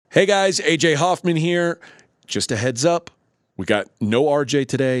Hey guys, AJ Hoffman here. Just a heads up, we got no RJ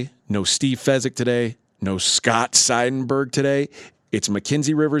today, no Steve Fezzik today, no Scott Seidenberg today. It's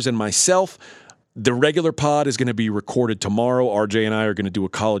Mackenzie Rivers and myself. The regular pod is going to be recorded tomorrow. RJ and I are going to do a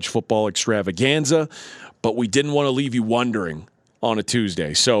college football extravaganza, but we didn't want to leave you wondering on a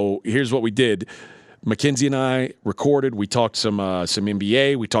Tuesday. So here's what we did. Mackenzie and I recorded. We talked some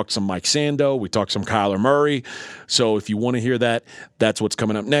NBA. We talked some Mike Sando. We talked some Kyler Murray. So if you want to hear that, that's what's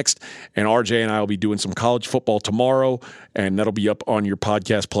coming up next. And RJ and I will be doing some college football tomorrow, and that'll be up on your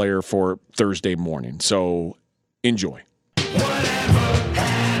podcast player for Thursday morning. So enjoy.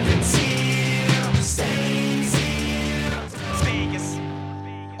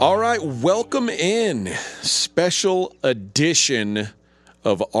 All right, welcome in. Special edition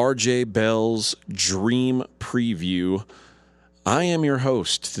of RJ Bell's Dream Preview. I am your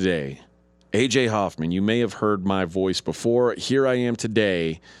host today, AJ Hoffman. You may have heard my voice before. Here I am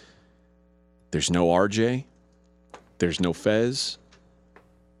today. There's no RJ. There's no Fez.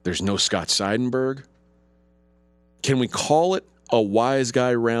 There's no Scott Seidenberg. Can we call it a wise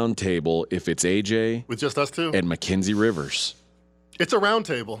guy roundtable if it's AJ with just us two and Mackenzie Rivers? It's a round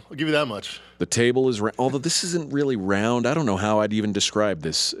table. I'll give you that much. The table is round, although this isn't really round. I don't know how I'd even describe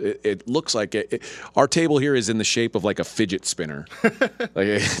this. It looks like our table here is in the shape of like a fidget spinner.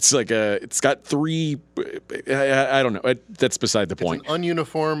 It's got three. I don't know. That's beside the point. It's an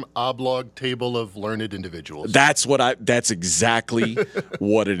ununiform oblong table of learned individuals. That's exactly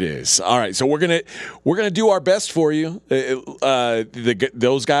what it is. All right, so we're gonna do our best for you.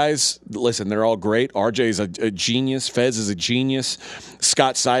 Those guys, listen, they're all great. RJ's a genius. Fez is a genius.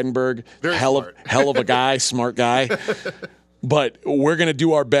 Scott Seidenberg, hell of a guy, smart guy. But we're going to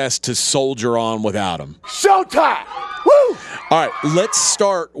do our best to soldier on without him. Showtime! Woo! All right, let's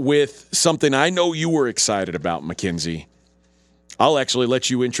start with something I know you were excited about, Mackenzie. I'll actually let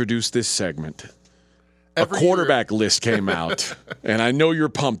you introduce this segment. A quarterback list came out, and I know you're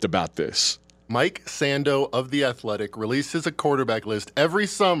pumped about this. Mike Sando of The Athletic releases a quarterback list every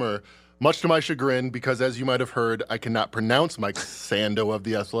summer, much to my chagrin, because as you might have heard, I cannot pronounce Mike Sando of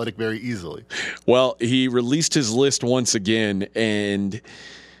The Athletic very easily. Well, he released his list once again, and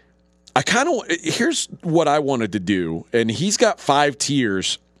here's what I wanted to do, and he's got 5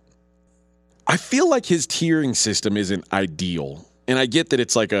 tiers. I feel like his tiering system isn't ideal, and I get that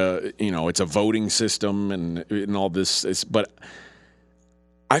it's like it's a voting system and all this, but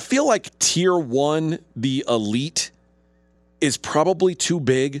I feel like tier 1, the elite, is probably too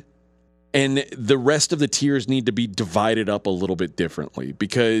big. And the rest of the tiers need to be divided up a little bit differently,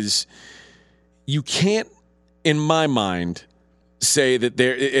 because you can't, in my mind, say that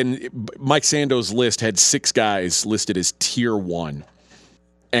and Mike Sando's list had 6 guys listed as tier 1.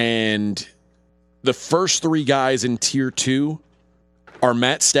 And the first 3 guys in tier 2 are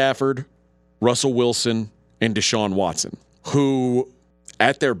Matt Stafford, Russell Wilson, and Deshaun Watson, who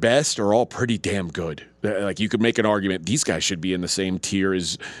at their best are all pretty damn good. Like, you could make an argument these guys should be in the same tier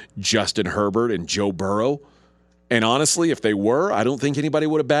as Justin Herbert and Joe Burrow. And honestly, if they were, I don't think anybody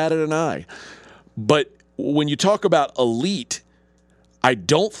would have batted an eye. But when you talk about elite, I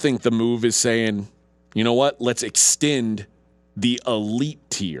don't think the move is saying, you know what, let's extend the elite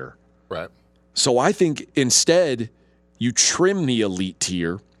tier. Right. So I think instead you trim the elite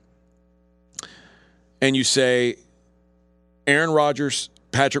tier and you say Aaron Rodgers,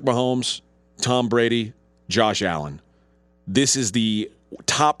 Patrick Mahomes, Tom Brady, Josh Allen. This is the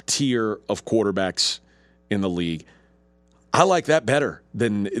top tier of quarterbacks in the league. I like that better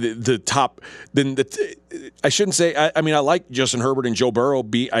than the top. I shouldn't say. I mean, I like Justin Herbert and Joe Burrow.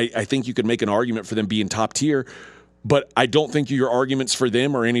 I think you could make an argument for them being top tier, but I don't think your arguments for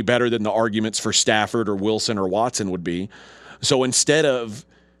them are any better than the arguments for Stafford or Wilson or Watson would be. So instead of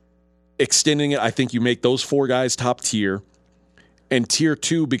extending it, I think you make those 4 guys top tier. And tier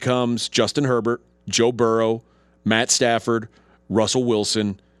 2 becomes Justin Herbert, Joe Burrow, Matt Stafford, Russell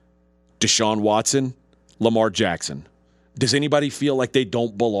Wilson, Deshaun Watson, Lamar Jackson. Does anybody feel like they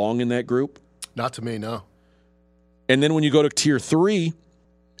don't belong in that group? Not to me, no. And then when you go to tier 3,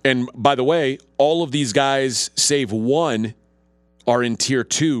 and by the way, all of these guys, save 1, are in tier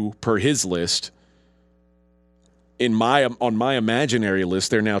 2 per his list. On my imaginary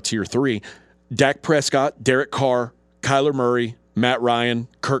list, they're now tier 3. Dak Prescott, Derek Carr, Kyler Murray, Matt Ryan,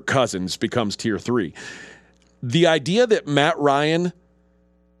 Kirk Cousins becomes tier 3. The idea that Matt Ryan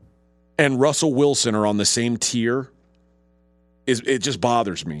and Russell Wilson are on the same tier it just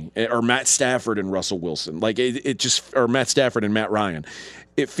bothers me. Or Matt Stafford and Russell Wilson. Or Matt Stafford and Matt Ryan.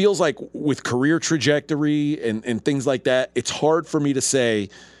 It feels like with career trajectory and things like that, it's hard for me to say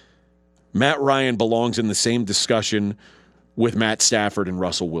Matt Ryan belongs in the same discussion with Matt Stafford and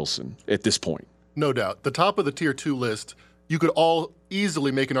Russell Wilson at this point. No doubt. The top of the Tier 2 list, you could all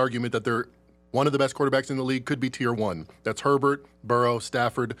easily make an argument that they're one of the best quarterbacks in the league, could be Tier 1. That's Herbert, Burrow,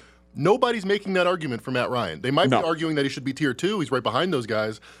 Stafford. Nobody's making that argument for Matt Ryan. They might be arguing that he should be Tier 2. He's right behind those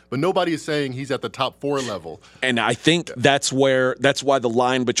guys. But nobody is saying he's at the top 4 level. And I think that's why the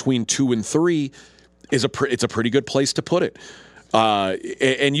line between 2 and 3 is it's a pretty good place to put it.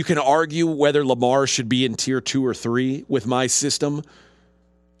 And you can argue whether Lamar should be in Tier 2 or 3 with my system.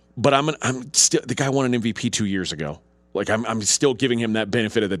 But I'm still, the guy won an MVP 2 years ago. Like I'm still giving him that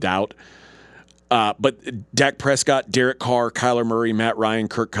benefit of the doubt. But Dak Prescott, Derek Carr, Kyler Murray, Matt Ryan,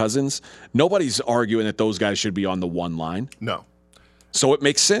 Kirk Cousins, nobody's arguing that those guys should be on the 1 line. No. So it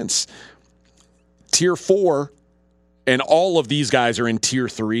makes sense. Tier 4, and all of these guys are in Tier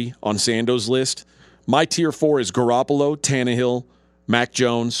 3 on Sando's list. My Tier 4 is Garoppolo, Tannehill, Mac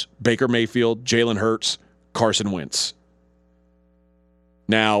Jones, Baker Mayfield, Jalen Hurts, Carson Wentz.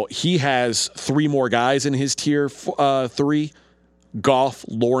 Now, he has 3 more guys in his Tier 3, Goff,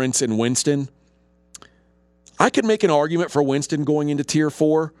 Lawrence, and Winston. I could make an argument for Winston going into Tier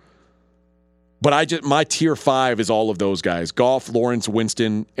 4, but my Tier 5 is all of those guys. Goff, Lawrence,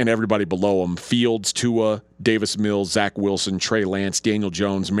 Winston, and everybody below them. Fields, Tua, Davis Mills, Zach Wilson, Trey Lance, Daniel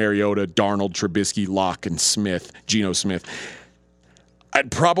Jones, Mariota, Darnold, Trubisky, Locke, and Smith, Geno Smith. I'd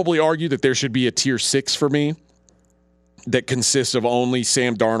probably argue that there should be a Tier 6 for me that consists of only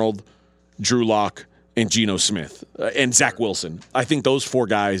Sam Darnold, Drew Lock, and Geno Smith, and Zach Wilson. I think those 4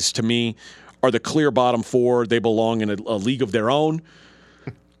 guys, to me, are the clear bottom 4. They belong in a league of their own.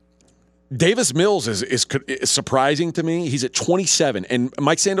 Davis Mills is surprising to me. He's at 27, and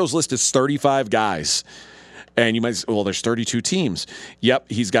Mike Sando's list is 35 guys. And you might say, well, there's 32 teams. Yep,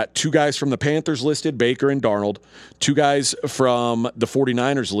 he's got 2 guys from the Panthers listed, Baker and Darnold, 2 guys from the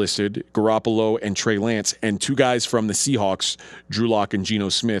 49ers listed, Garoppolo and Trey Lance, and 2 guys from the Seahawks, Drew Lock and Geno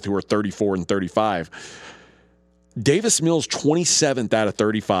Smith, who are 34 and 35. Davis Mills, 27th out of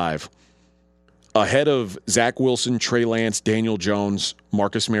 35. Ahead of Zach Wilson, Trey Lance, Daniel Jones,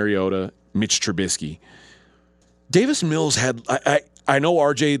 Marcus Mariota, Mitch Trubisky. Davis Mills had, I know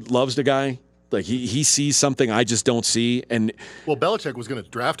RJ loves the guy. Like he sees something I just don't see. And well, Belichick was going to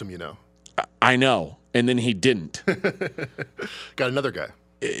draft him, you know. I know. And then he didn't. Got another guy.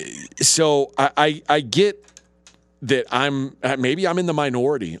 So I get that maybe I'm in the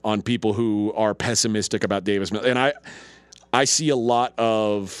minority on people who are pessimistic about Davis Mills. And I see a lot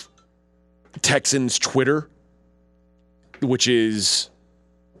of Texans Twitter, which is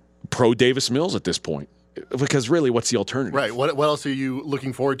pro Davis Mills at this point, because really, what's the alternative? Right. What else are you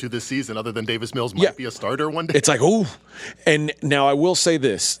looking forward to this season other than Davis Mills might be a starter one day? It's like, ooh. And now I will say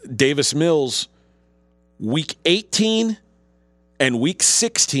this: Davis Mills, week 18 and week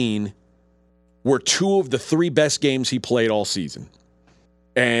 16 were 2 of the 3 best games he played all season,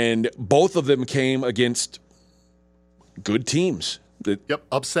 and both of them came against good teams.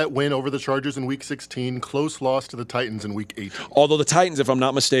 Upset win over the Chargers in Week 16, close loss to the Titans in Week 18. Although the Titans, if I'm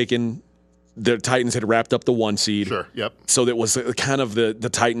not mistaken, the Titans had wrapped up the 1 seed. Sure, yep. So that was kind of the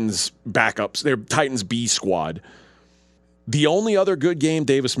Titans' backups, their Titans B squad. The only other good game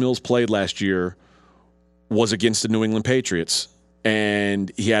Davis Mills played last year was against the New England Patriots.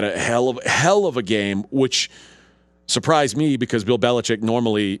 And he had a hell of a game, which surprised me because Bill Belichick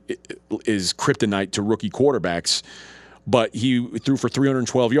normally is kryptonite to rookie quarterbacks. But he threw for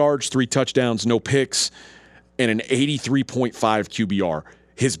 312 yards, 3 touchdowns, no picks, and an 83.5 QBR,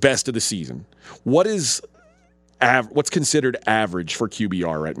 his best of the season. What's considered average for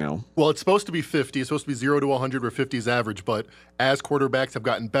QBR right now? Well, it's supposed to be 50. It's supposed to be 0 to 100, where 50 is average. But as quarterbacks have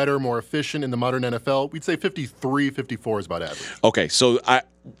gotten better, more efficient in the modern NFL, we'd say 53, 54 is about average. Okay, so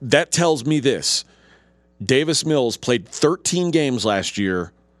that tells me this. Davis Mills played 13 games last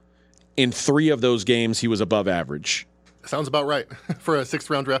year. In 3 of those games, he was above average. Sounds about right for a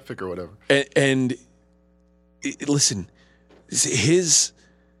 6th-round draft pick or whatever. And listen, his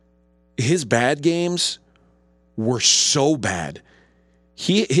bad games were so bad.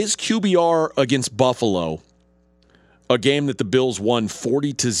 His QBR against Buffalo, a game that the Bills won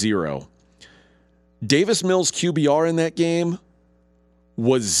 40-0. Davis Mills' QBR in that game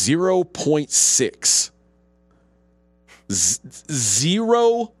was 0.6.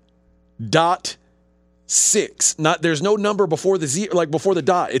 0.6. There's no number before the zero, like before the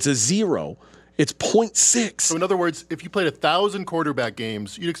dot. It's a 0. It's 0.6. So in other words, if you played 1,000 quarterback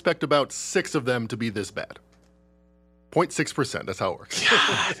games, you'd expect about 6 of them to be this bad. 0.6%. That's how it works.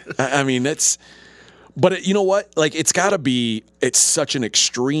 God, I mean, that's. But you know what? Like, it's got to be. It's such an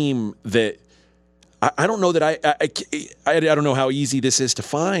extreme that I don't know that I don't know how easy this is to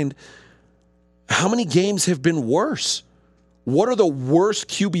find. How many games have been worse what are the worst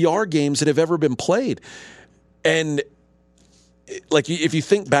QBR games that have ever been played? And like, if you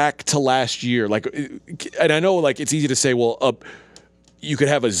think back to last year, like, and I know like it's easy to say, well, you could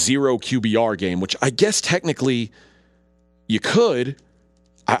have a 0 QBR game, which I guess technically you could.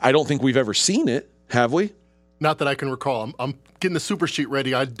 I don't think we've ever seen it, have we? Not that I can recall. I'm getting the super sheet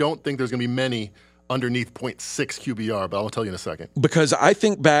ready. I don't think there's going to be many underneath 0.6 QBR, but I'll tell you in a second. Because I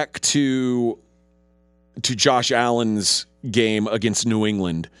think back to Josh Allen's game against New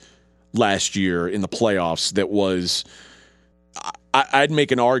England last year in the playoffs that was, I'd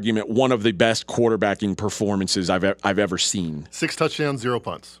make an argument, one of the best quarterbacking performances I've ever seen. 6 touchdowns, 0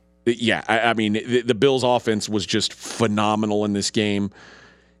 punts. Yeah, I mean, the Bills' offense was just phenomenal in this game.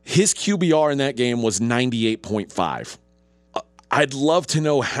 His QBR in that game was 98.5. I'd love to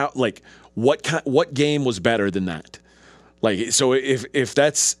know how, like, what game was better than that? Like, so if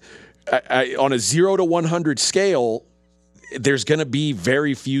that's on a 0 to 100 scale, there's going to be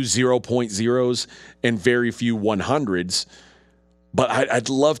very few 0.0s and very few 100s. But I'd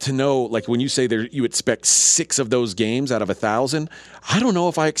love to know, like, when you say you expect 6 of those games out of 1,000, I don't know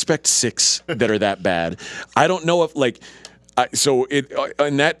if I expect 6 that are that bad. I don't know if, like, by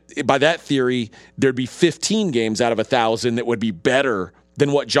that theory, there'd be 15 games out of 1,000 that would be better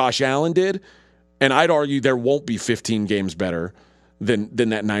than what Josh Allen did, and I'd argue there won't be 15 games better than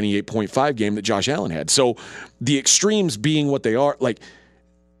that 98.5 game that Josh Allen had. So the extremes being what they are, like,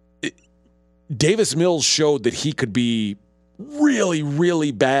 Davis Mills showed that he could be really,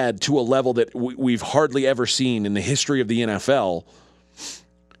 really bad to a level that we've hardly ever seen in the history of the NFL.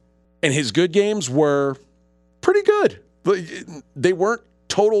 And his good games were pretty good. They weren't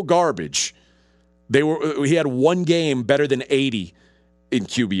total garbage. He had one game better than 80 in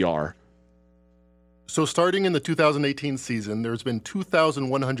QBR. So starting in the 2018 season, there's been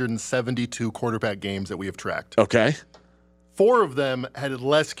 2,172 quarterback games that we have tracked. Okay. 4 of them had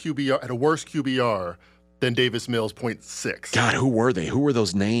less QBR, had a worse QBR than Davis Mills 0.6. God, who were they? Who were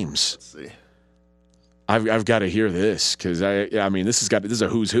those names? Let's see. I've got to hear this because I mean this is a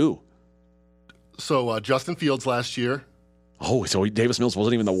who's who. So Justin Fields last year. Oh, so Davis Mills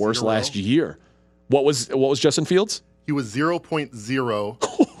wasn't even the worst 0. last year. What was Justin Fields? He was 0.0.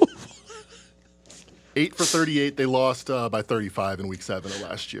 8 for 38. They lost by 35 in Week 7 of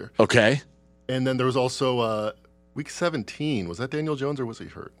last year. Okay. And then there was also Week 17. Was that Daniel Jones or was he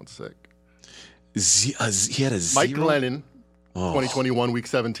hurt? 1 sec. He had a 0? Mike Glennon, 2021, Week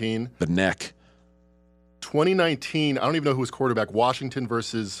 17. The neck. 2019, I don't even know who was quarterback. Washington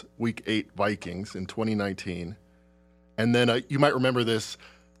versus Week 8 Vikings in 2019. And then you might remember this.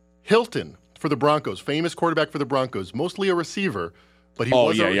 Hilton for the Broncos, famous quarterback for the Broncos, mostly a receiver, but he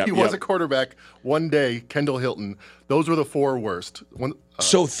was a quarterback one day, Kendall Hilton. Those were the 4 worst.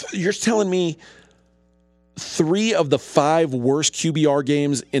 So you're telling me 3 of the 5 worst QBR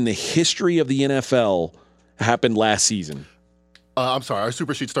games in the history of the NFL happened last season? I'm sorry, our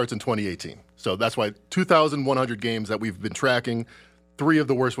super sheet starts in 2018. So that's why 2,100 games that we've been tracking, 3 of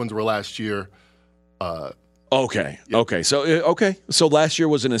the worst ones were last year. Okay. So last year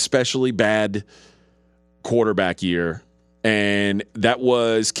was an especially bad quarterback year, and that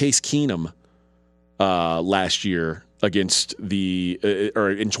was Case Keenum last year against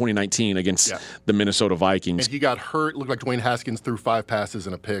or in 2019 against the Minnesota Vikings. And he got hurt. Looked like Dwayne Haskins threw 5 passes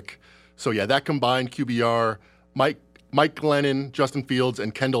and a pick. So yeah, that combined QBR, Mike Glennon, Justin Fields,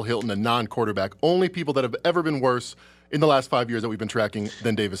 and Kendall Hilton, a non-quarterback, only people that have ever been worse in the last 5 years that we've been tracking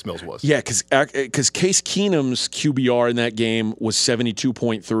than Davis Mills was. Yeah, because Case Keenum's QBR in that game was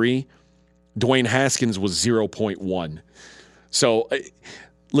 72.3. Dwayne Haskins was 0.1. So,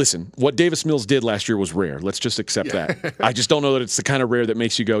 listen, what Davis Mills did last year was rare. Let's just accept that. I just don't know that it's the kind of rare that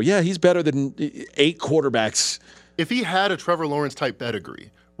makes you go, yeah, he's better than 8 quarterbacks. If he had a Trevor Lawrence-type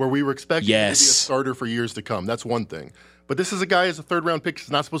pedigree, where we were expecting him to be a starter for years to come, that's one thing. But this is a guy as a 3rd-round pick.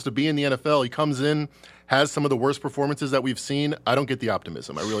 He's not supposed to be in the NFL. He comes in, has some of the worst performances that we've seen. I don't get the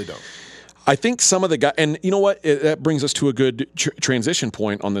optimism. I really don't. I think some of the guys, and you know what? That brings us to a good transition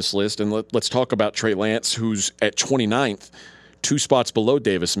point on this list. And let's talk about Trey Lance, who's at 29th, 2 spots below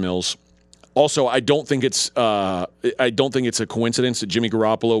Davis Mills. Also, I don't think it's a coincidence that Jimmy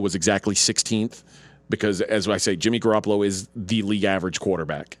Garoppolo was exactly 16th. Because, as I say, Jimmy Garoppolo is the league average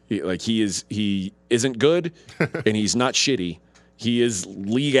quarterback. He isn't good, and he's not shitty. He is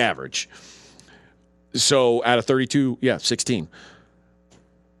league average. So, out of 32, 16.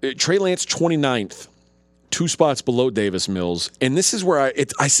 Trey Lance, 29th, 2 spots below Davis Mills. And this is where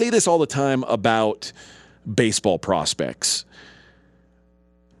I say this all the time about baseball prospects.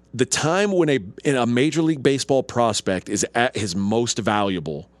 The time when a Major League Baseball prospect is at his most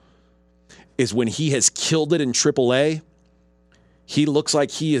valuable is when he has killed it in AAA He looks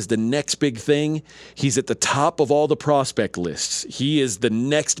like he is the next big thing. He's at the top of all the prospect lists. He's the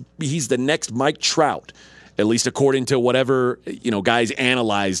next Mike Trout, at least according to whatever, guys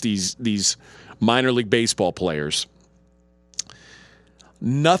analyze these minor league baseball players.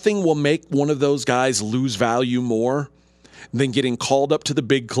 Nothing will make one of those guys lose value more than getting called up to the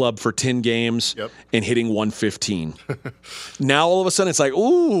big club for 10 games and hitting 115. Now all of a sudden it's like,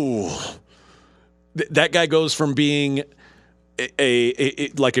 ooh, that guy goes from being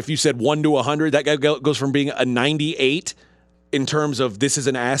like if you said 1 to 100, that guy goes from being a 98 in terms of this is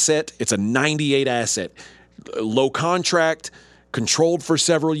an asset. It's a 98 asset. Low contract, controlled for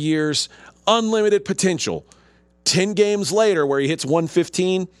several years, unlimited potential. 10 games later where he hits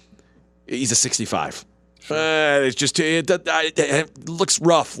 115, he's a 65. It looks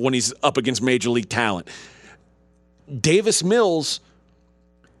rough when he's up against major league talent. Davis Mills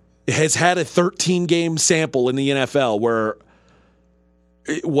has had a 13-game sample in the NFL where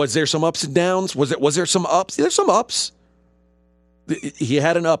was there some ups and downs? Was there some ups? There's some ups. He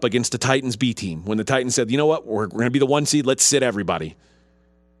had an up against the Titans B team when the Titans said, you know what, we're going to be the 1 seed. Let's sit everybody.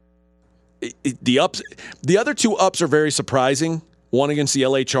 The other 2 ups are very surprising. One against the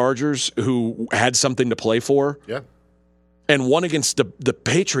LA Chargers, who had something to play for. Yeah. And one against the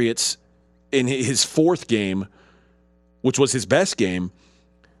Patriots in his 4th game, which was his best game,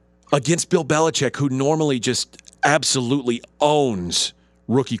 against Bill Belichick, who normally just absolutely owns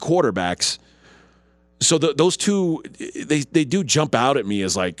rookie quarterbacks. So those 2, they do jump out at me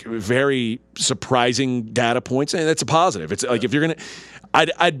as like very surprising data points, and that's a positive. It's like if you're gonna,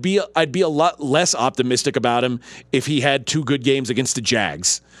 I'd be a lot less optimistic about him if he had 2 good games against the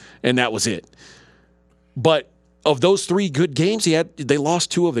Jags, and that was it. But of those 3 good games he had, they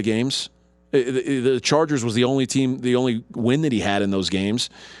lost 2 of the games. The Chargers was the only win that he had in those games.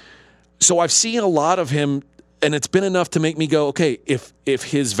 So I've seen a lot of him. And it's been enough to make me go, okay, if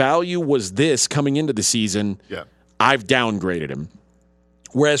his value was this coming into the season, I've downgraded him.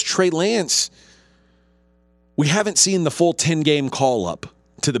 Whereas Trey Lance, we haven't seen the full 10-game call-up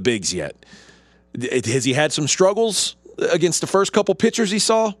to the bigs yet. Has he had some struggles against the first couple pitchers he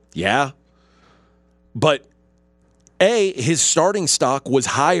saw? Yeah. But, A, his starting stock was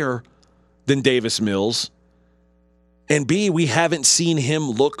higher than Davis Mills. And, B, we haven't seen him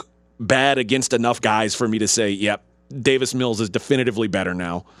look bad against enough guys for me to say, yep, Davis Mills is definitively better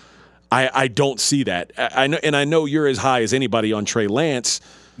now. I don't see that. I know you're as high as anybody on Trey Lance.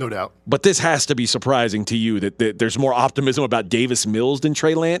 No doubt. But this has to be surprising to you that there's more optimism about Davis Mills than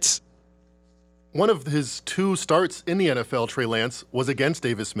Trey Lance. One of his 2 starts in the NFL, Trey Lance, was against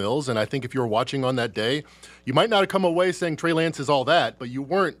Davis Mills, and I think if you were watching on that day, you might not have come away saying Trey Lance is all that, but you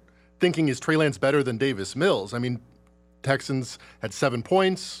weren't thinking, is Trey Lance better than Davis Mills? I mean, Texans had 7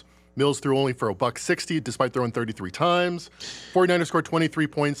 points. Mills threw only for $160 despite throwing 33 times. 49ers scored 23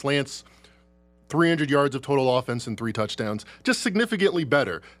 points. Lance, 300 yards of total offense and 3 touchdowns. Just significantly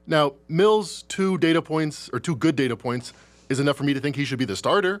better. Now, Mills' 2 good data points is enough for me to think he should be the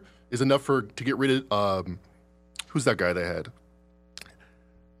starter, is enough to get rid of, who's that guy they had?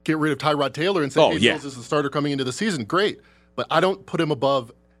 Get rid of Tyrod Taylor and say, Mills is the starter coming into the season. Great. But I don't put him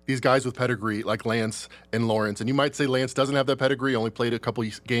above these guys with pedigree like Lance and Lawrence. And you might say Lance doesn't have that pedigree, only played a couple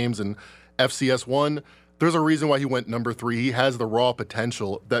games in FCS 1. There's a reason why he went number 3. He has the raw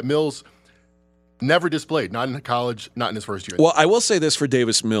potential that Mills never displayed, not in college, not in his first year. Well, I will say this for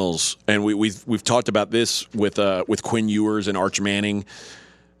Davis Mills, and we've talked about this with Quinn Ewers and Arch Manning.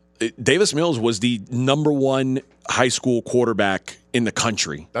 Davis Mills was the number 1 high school quarterback in the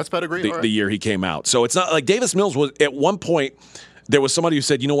country. That's pedigree. The year he came out. So it's not like Davis Mills was at one point. There was somebody who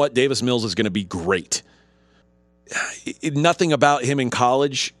said, you know what, Davis Mills is going to be great. Nothing about him in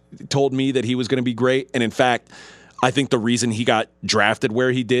college told me that he was going to be great. And in fact, I think the reason he got drafted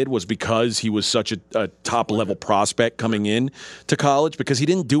where he did was because he was such a top-level prospect coming in to college, because he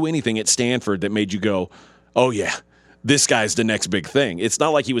didn't do anything at Stanford that made you go, oh, yeah, this guy's the next big thing. It's not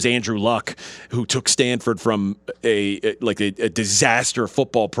like he was Andrew Luck, who took Stanford from a disaster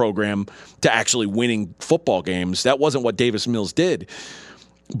football program to actually winning football games. That wasn't what Davis Mills did.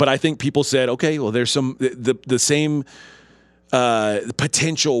 But I think people said, okay, well, there's the same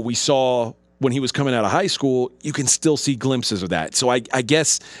potential we saw when he was coming out of high school. You can still see glimpses of that. So I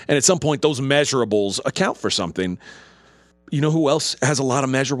guess, and at some point, those measurables account for something. You know who else has a lot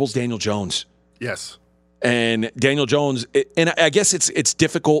of measurables? Daniel Jones. Yes. And Daniel Jones, and I guess it's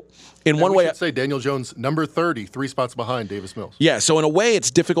difficult in one way. I should say Daniel Jones, number 30, 3 spots behind Davis Mills. Yeah, so in a way, it's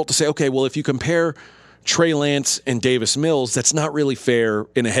difficult to say, okay, well, if you compare Trey Lance and Davis Mills, that's not really fair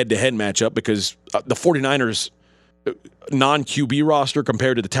in a head-to-head matchup, because the 49ers non-QB roster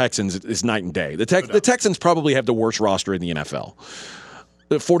compared to the Texans is night and day. The Texans probably have the worst roster in the NFL.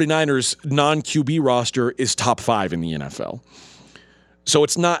 The 49ers non-QB roster is top 5 in the NFL. So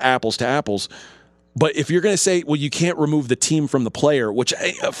it's not apples to apples. But if you're going to say, well, you can't remove the team from the player, which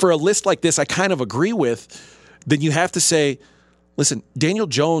for a list like this I kind of agree with, then you have to say, listen, Daniel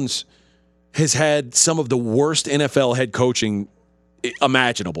Jones has had some of the worst NFL head coaching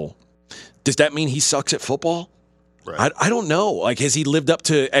imaginable. Does that mean he sucks at football? Right. I don't know. Like, has he lived up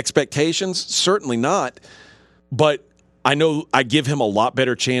to expectations? Certainly not. But I know I give him a lot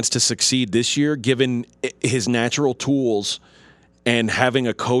better chance to succeed this year, given his natural tools and having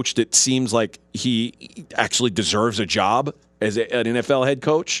a coach that seems like he actually deserves a job as an NFL head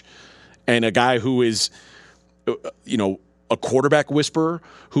coach, and a guy who is, a quarterback whisperer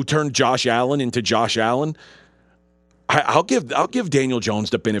who turned Josh Allen into Josh Allen. I'll give Daniel Jones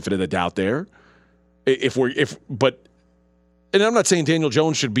the benefit of the doubt there. And I'm not saying Daniel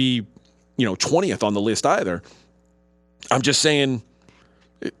Jones should be, 20th on the list either. I'm just saying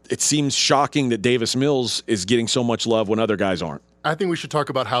it seems shocking that Davis Mills is getting so much love when other guys aren't. I think we should talk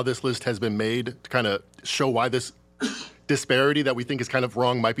about how this list has been made to kind of show why this disparity that we think is kind of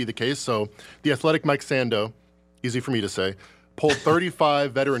wrong might be the case. So the Athletic Mike Sando, easy for me to say, polled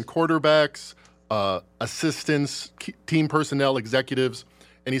 35 veteran quarterbacks, assistants, team personnel, executives,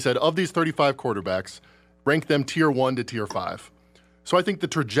 and he said, of these 35 quarterbacks, rank them tier 1 to tier 5. So I think the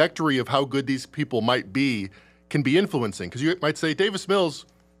trajectory of how good these people might be can be influencing, because you might say Davis Mills,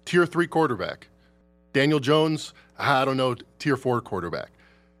 tier 3 quarterback. Daniel Jones, I don't know, tier 4 quarterback.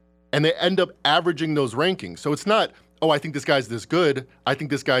 And they end up averaging those rankings. So it's not, I think this guy's this good. I think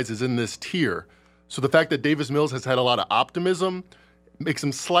this guy's is in this tier. So the fact that Davis Mills has had a lot of optimism makes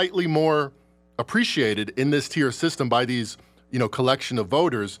him slightly more appreciated in this tier system by these, collection of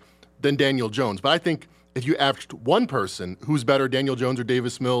voters than Daniel Jones. But I think if you asked one person who's better, Daniel Jones or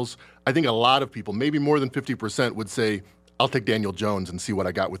Davis Mills, I think a lot of people, maybe more than 50%, would say, I'll take Daniel Jones and see what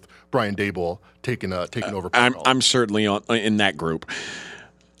I got with Brian Daboll taking over. I'm certainly in that group.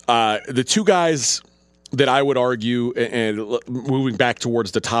 The two guys that I would argue, and moving back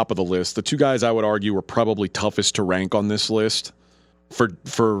towards the top of the list, the two guys I would argue were probably toughest to rank on this list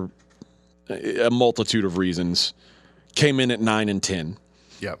for a multitude of reasons, came in at 9 and 10.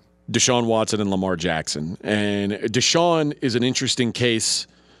 Yep. Deshaun Watson and Lamar Jackson. And Deshaun is an interesting case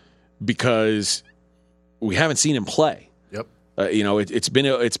because we haven't seen him play. Yep. It's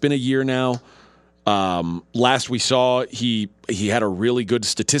been a year now. Last we saw, he had a really good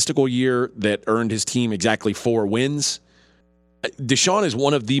statistical year that earned his team exactly 4 wins. Deshaun is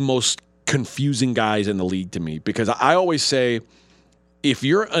one of the most confusing guys in the league to me, because I always say, if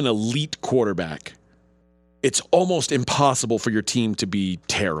you're an elite quarterback, it's almost impossible for your team to be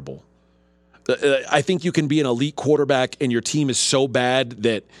terrible. I think you can be an elite quarterback and your team is so bad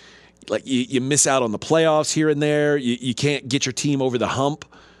that you miss out on the playoffs here and there. You can't get your team over the hump.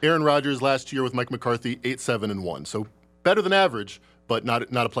 Aaron Rodgers last year with Mike McCarthy, 8-7-1. So better than average, but not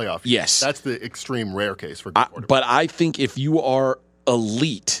a playoff. Yes. That's the extreme rare case for good quarterback. But I think if you are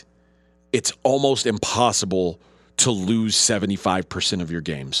elite, it's almost impossible to lose 75% of your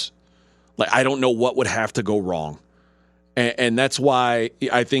games. I don't know what would have to go wrong. And that's why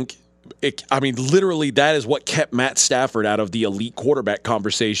I think, literally that is what kept Matt Stafford out of the elite quarterback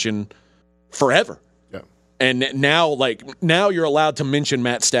conversation forever. Yeah. And now you're allowed to mention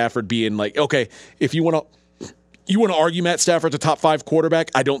Matt Stafford being okay, if you want to argue Matt Stafford's a top 5 quarterback,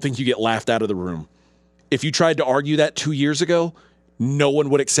 I don't think you get laughed out of the room. If you tried to argue that 2 years ago, no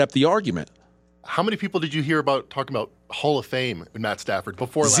one would accept the argument. How many people did you hear talking about Hall of Fame with Matt Stafford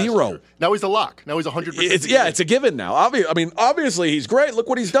before last 0. year? Now he's a lock. Now he's 100%. It's a given now. Obviously he's great. Look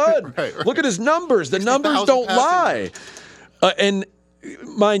what he's done. Right. Look at his numbers. The numbers don't lie. And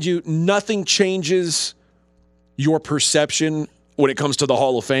mind you, nothing changes your perception when it comes to the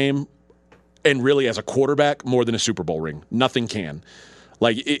Hall of Fame and really as a quarterback more than a Super Bowl ring. Nothing can.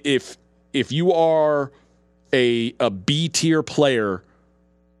 If you are a B tier player,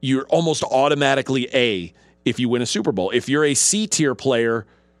 you're almost automatically A if you win a Super Bowl. If you're a C tier player,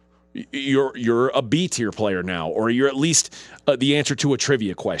 you're a B tier player now, or you're at least the answer to a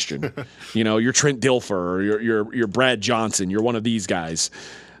trivia question. You're Trent Dilfer, or you're Brad Johnson. You're one of these guys.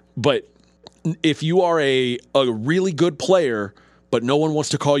 But if you are a really good player, but no one wants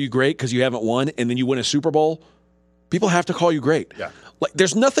to call you great because you haven't won, and then you win a Super Bowl, people have to call you great. Yeah.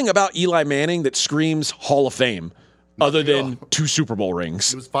 There's nothing about Eli Manning that screams Hall of Fame. Other than 2 Super Bowl rings.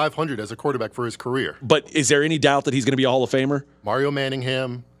 He was 500 as a quarterback for his career. But is there any doubt that he's going to be a Hall of Famer? Mario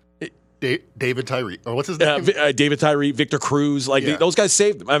Manningham. David Tyree, or what's his name? David Tyree, Victor Cruz, those guys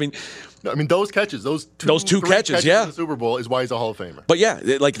saved them. I mean, those catches, those two catches, yeah, in the Super Bowl is why he's a Hall of Famer. But yeah,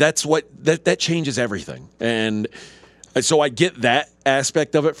 that's what that changes everything. And so I get that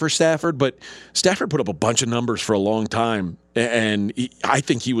aspect of it for Stafford, but Stafford put up a bunch of numbers for a long time, and I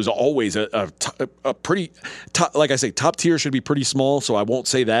think he was always a pretty top, like I say, top tier should be pretty small, so I won't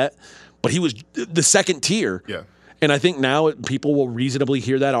say that, but he was the second tier. Yeah. And I think now people will reasonably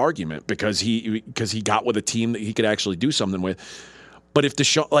hear that argument because he got with a team that he could actually do something with. But if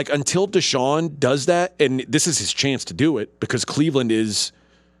until Deshaun does that, and this is his chance to do it because Cleveland is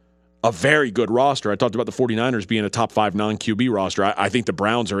a very good roster. I talked about the 49ers being a top 5 non-QB roster. I think the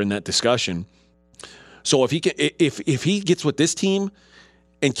Browns are in that discussion. So if he gets with this team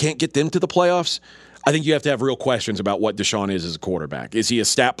and can't get them to the playoffs, I think you have to have real questions about what Deshaun is as a quarterback. Is he a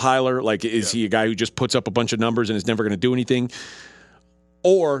stat piler? Is he a guy who just puts up a bunch of numbers and is never going to do anything?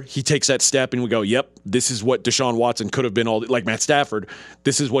 Or he takes that step and we go, yep, this is what Deshaun Watson could have been, like Matt Stafford.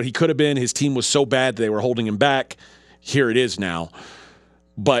 This is what he could have been. His team was so bad they were holding him back. Here it is now.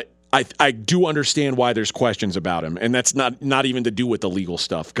 But I do understand why there's questions about him, and that's not even to do with the legal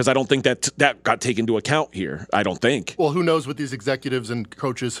stuff, because I don't think that got taken into account here. I don't think. Well, who knows with these executives and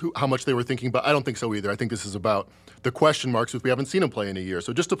coaches how much they were thinking, but I don't think so either. I think this is about the question marks if we haven't seen him play in a year.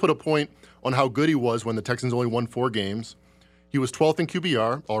 So just to put a point on how good he was when the Texans only won 4 games, he was 12th in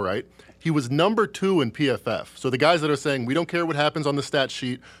QBR, all right. He was number 2 in PFF. So the guys that are saying, we don't care what happens on the stat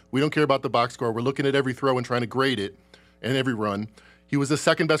sheet, we don't care about the box score, we're looking at every throw and trying to grade it and every run. He was the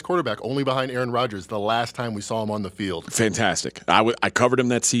second best quarterback, only behind Aaron Rodgers, the last time we saw him on the field. Fantastic. I covered him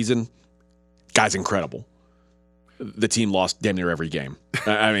that season. Guy's incredible. The team lost damn near every game.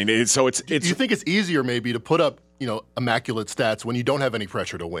 I mean, it's. Do you think it's easier maybe to put up, immaculate stats when you don't have any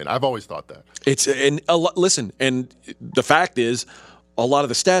pressure to win? I've always thought that. Listen, and the fact is, a lot of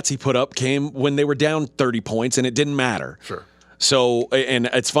the stats he put up came when they were down 30 points, and it didn't matter. Sure. So, and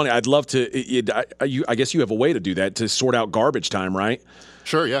it's funny, I'd love to, I guess you have a way to do that, to sort out garbage time, right?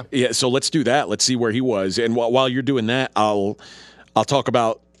 Sure, yeah. Yeah, so let's do that. Let's see where he was. And while you're doing that, I'll talk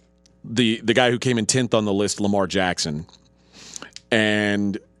about the guy who came in 10th on the list, Lamar Jackson.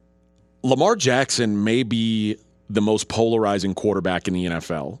 And Lamar Jackson may be the most polarizing quarterback in the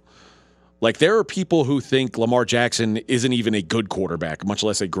NFL. Like, there are people who think Lamar Jackson isn't even a good quarterback, much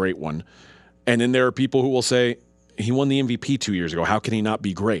less a great one. And then there are people who will say, he won the MVP 2 years ago. How can he not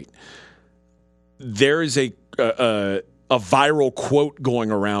be great? There is a viral quote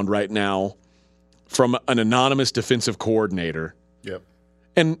going around right now from an anonymous defensive coordinator. Yep.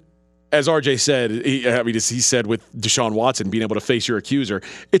 And as RJ said, he said with Deshaun Watson being able to face your accuser,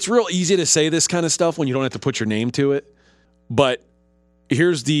 it's real easy to say this kind of stuff when you don't have to put your name to it. But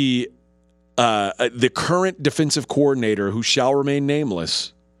here's the current defensive coordinator, who shall remain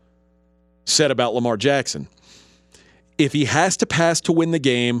nameless, said about Lamar Jackson. If he has to pass to win the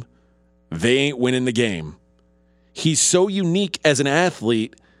game, they ain't winning the game. He's so unique as an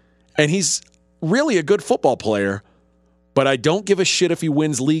athlete, and he's really a good football player, but I don't give a shit if he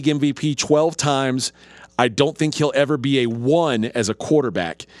wins league MVP 12 times. I don't think he'll ever be a 1 as a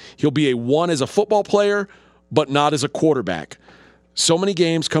quarterback. He'll be a 1 as a football player, but not as a quarterback. So many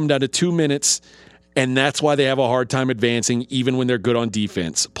games come down to 2 minutes, and that's why they have a hard time advancing, even when they're good on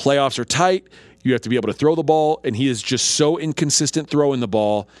defense. Playoffs are tight. You have to be able to throw the ball, and he is just so inconsistent throwing the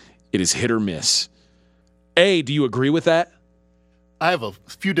ball. It is hit or miss. Do you agree with that? I have a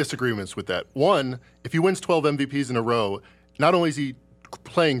few disagreements with that. One, if he wins 12 MVPs in a row, not only is he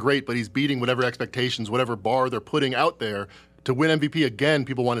playing great, but he's beating whatever expectations, whatever bar they're putting out there. To win MVP again,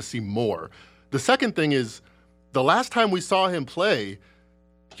 people want to see more. The second thing is, the last time we saw him play,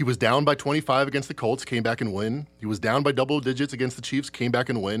 he was down by 25 against the Colts, came back and win. He was down by double digits against the Chiefs, came back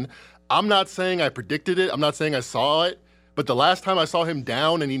and win. I'm not saying I predicted it. I'm not saying I saw it. But the last time I saw him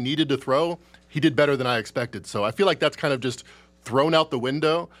down and he needed to throw, he did better than I expected. So I feel like that's kind of just thrown out the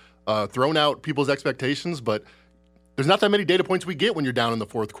window, thrown out people's expectations. But there's not that many data points we get when you're down in the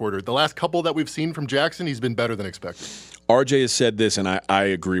fourth quarter. The last couple that we've seen from Jackson, he's been better than expected. RJ has said this, and I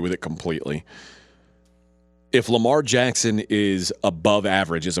agree with it completely. If Lamar Jackson is above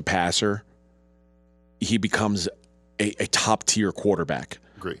average as a passer, he becomes a top-tier quarterback.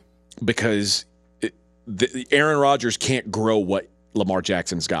 Agree. Because Aaron Rodgers can't grow what Lamar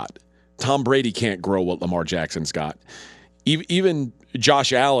Jackson's got. Tom Brady can't grow what Lamar Jackson's got. Even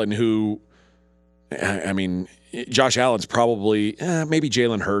Josh Allen, who, Josh Allen's probably, maybe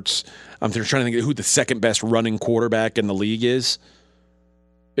Jalen Hurts. I'm trying to think of who the second best running quarterback in the league is.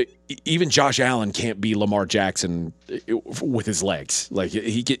 Even Josh Allen can't be Lamar Jackson with his legs.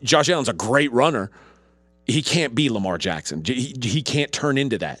 Josh Allen's a great runner. He can't be Lamar Jackson. He can't turn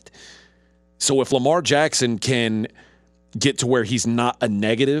into that. So if Lamar Jackson can get to where he's not a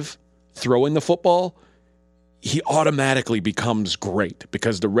negative throwing the football, he automatically becomes great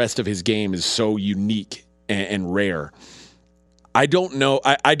because the rest of his game is so unique and rare. I don't know.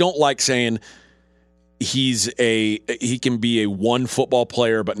 I don't like saying he can be a one football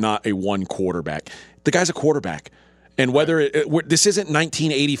player but not a one quarterback. The guy's a quarterback. And whether this isn't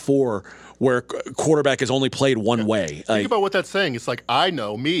 1984 where quarterback has only played one way. Think about what that's saying. It's like, I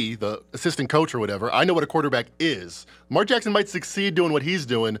know, me, the assistant coach or whatever, I know what a quarterback is. Lamar Jackson might succeed doing what he's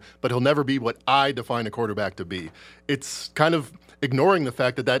doing, but he'll never be what I define a quarterback to be. It's kind of ignoring the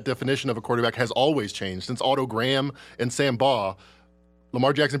fact that definition of a quarterback has always changed. Since Otto Graham and Sam Baugh,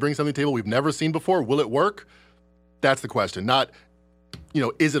 Lamar Jackson brings something to the table we've never seen before. Will it work? That's the question. Not,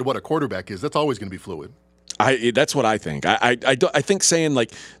 is it what a quarterback is? That's always going to be fluid. That's what I think. I think saying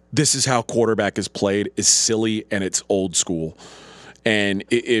like this is how quarterback is played is silly and it's old school. And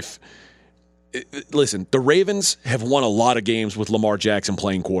listen, the Ravens have won a lot of games with Lamar Jackson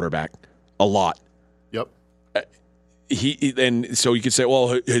playing quarterback, a lot. Yep. And so you could say,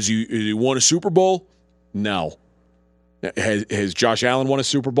 well, has he won a Super Bowl? No. Has Josh Allen won a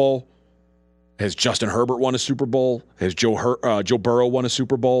Super Bowl? Has Justin Herbert won a Super Bowl? Has Joe Burrow won a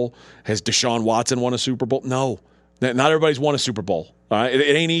Super Bowl? Has Deshaun Watson won a Super Bowl? No. Not everybody's won a Super Bowl. All right?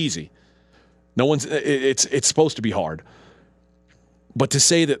 It ain't easy. No one's. It's supposed to be hard. But to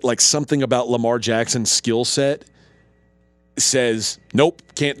say that like something about Lamar Jackson's skill set says nope,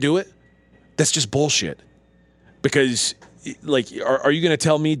 can't do it, that's just bullshit. Because like, are you going to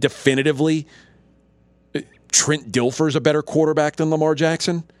tell me definitively Trent Dilfer's a better quarterback than Lamar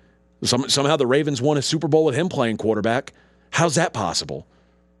Jackson? Somehow the Ravens won a Super Bowl with him playing quarterback. How's that possible?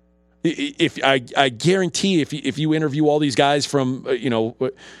 If I guarantee if you interview all these guys from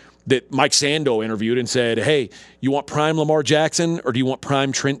that Mike Sando interviewed and said, "Hey, you want prime Lamar Jackson or do you want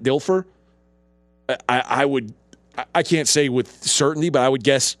prime Trent Dilfer?" I can't say with certainty, but I would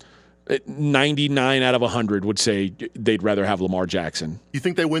guess 99 out of 100 would say they'd rather have Lamar Jackson. You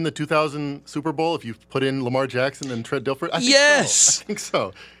think they win the 2000 Super Bowl if you put in Lamar Jackson and Trent Dilfer? Yes. I think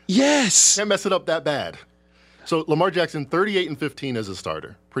so. Yes. Can't mess it up that bad. So Lamar Jackson, 38-15 as a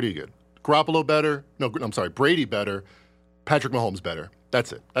starter. Pretty good. Garoppolo better. No, I'm sorry. Brady better. Patrick Mahomes better.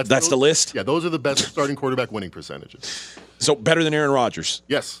 That's it. That's the list? Yeah, those are the best starting quarterback winning percentages. So better than Aaron Rodgers?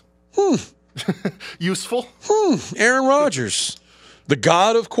 Yes. Useful? Aaron Rodgers. The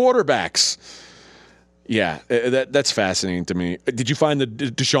god of quarterbacks. Yeah, that's fascinating to me. Did you find the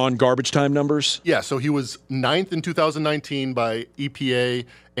Deshaun garbage time numbers? Yeah, so he was 9th in 2019 by EPA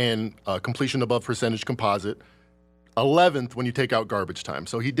and completion above percentage composite. 11th when you take out garbage time.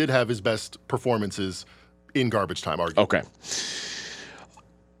 So he did have his best performances in garbage time, arguably. Okay.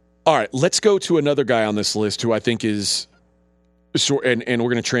 All right, let's go to another guy on this list who I think is and we're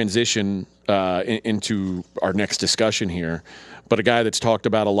going to transition into our next discussion here. But a guy that's talked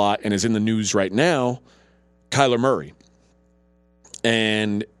about a lot and is in the news right now, Kyler Murray.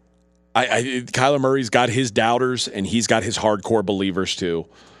 And Kyler Murray's got his doubters and he's got his hardcore believers too.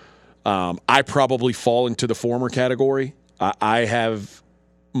 I probably fall into the former category. I have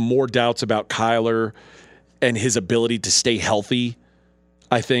more doubts about Kyler and his ability to stay healthy,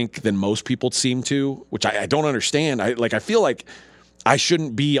 I think, than most people seem to, which I don't understand. I feel like I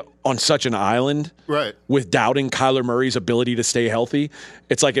shouldn't be on such an island with doubting Kyler Murray's ability to stay healthy.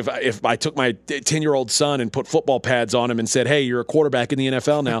 It's like if I took my 10-year-old son and put football pads on him and said, "Hey, you're a quarterback in the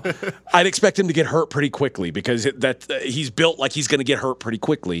NFL now," I'd expect him to get hurt pretty quickly because he's built like he's going to get hurt pretty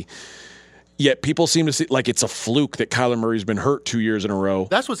quickly. Yet people seem to see like it's a fluke that Kyler Murray's been hurt 2 years in a row.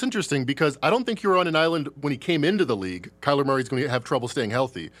 That's what's interesting because I don't think you were on an island when he came into the league. Kyler Murray's going to have trouble staying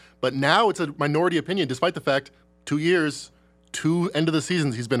healthy. But now it's a minority opinion, despite the fact 2 years, 2 end of the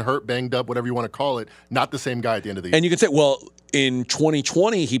seasons, he's been hurt, banged up, whatever you want to call it. Not the same guy at the end of the year. And you can say, well, in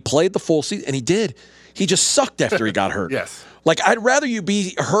 2020, he played the full season, and he did. He just sucked after he got hurt. Yes. Like, I'd rather you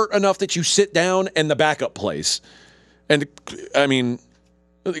be hurt enough that you sit down and the backup plays. And, I mean,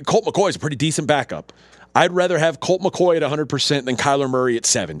 Colt McCoy is a pretty decent backup. I'd rather have Colt McCoy at 100% than Kyler Murray at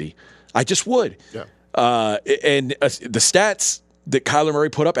 70%. I just would. Yeah. And the stats that Kyler Murray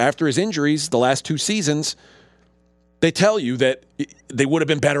put up after his injuries the last 2 seasons, they tell you that they would have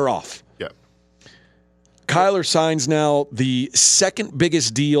been better off. Yeah. Kyler signs now the second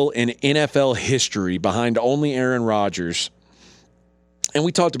biggest deal in NFL history behind only Aaron Rodgers. And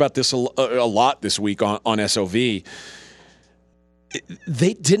we talked about this a lot this week on SOV.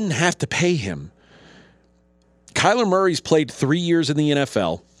 They didn't have to pay him. Kyler Murray's played 3 years in the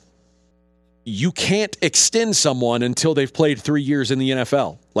NFL. You can't extend someone until they've played 3 years in the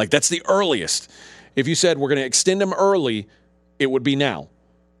NFL. Like, that's the earliest. If you said we're going to extend him early, it would be now.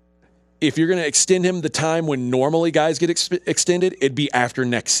 if you're going to extend him the time when normally guys get extended, it'd be after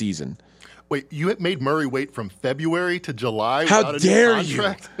next season. Wait, you made Murray wait from February to July? How dare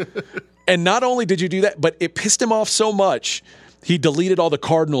you? And not only did you do that, but it pissed him off so much, he deleted all the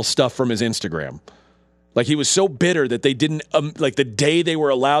Cardinals stuff from his Instagram. Like, he was so bitter that they didn't, like, the day they were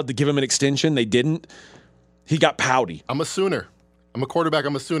allowed to give him an extension, they didn't. He got pouty. I'm a Sooner. I'm a quarterback.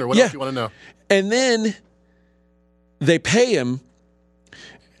 I'm a Sooner. What else do you want to know? And then they pay him,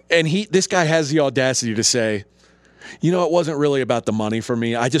 and this guy has the audacity to say, you know, it wasn't really about the money for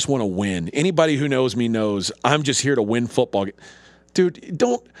me. I just want to win. Anybody who knows me knows I'm just here to win football. Dude,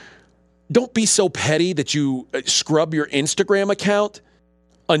 don't be so petty that you scrub your Instagram account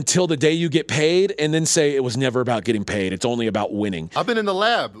until the day you get paid and then say it was never about getting paid. It's only about winning. I've been in the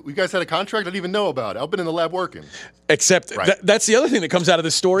lab. You guys had a contract I didn't even know about. I've been in the lab working. Except that's the other thing that comes out of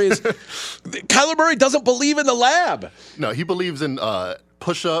this story is Kyler Murray doesn't believe in the lab. No, he believes in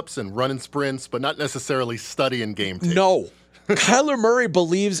push-ups and running sprints, but not necessarily studying game tape. No. Kyler Murray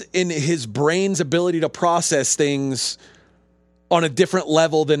believes in his brain's ability to process things on a different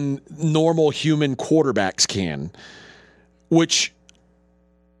level than normal human quarterbacks can, which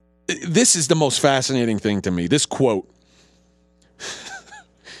this is the most fascinating thing to me. This quote,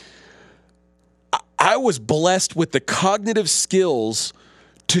 I was blessed with the cognitive skills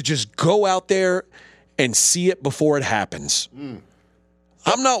to just go out there and see it before it happens.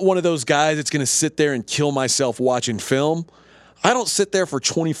 I'm not one of those guys that's going to sit there and kill myself watching film. I don't sit there for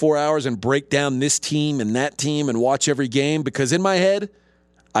 24 hours and break down this team and that team and watch every game because in my head,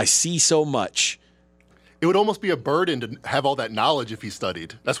 I see so much. It would almost be a burden to have all that knowledge if he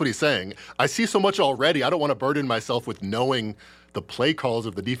studied. That's what he's saying. I see so much already. I don't want to burden myself with knowing the play calls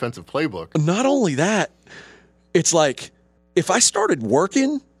of the defensive playbook. Not only that, it's like if I started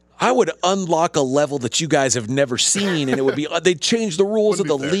working, I would unlock a level that you guys have never seen, and it would be they'd change the rules of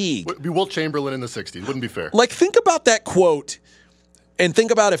the league. It'd be Wilt Chamberlain in the 60s. Wouldn't be fair. Like, think about that quote, and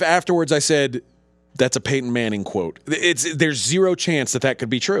think about if afterwards I said, that's a Peyton Manning quote. There's zero chance that could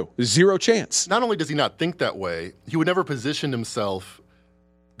be true. Zero chance. Not only does he not think that way, he would never position himself,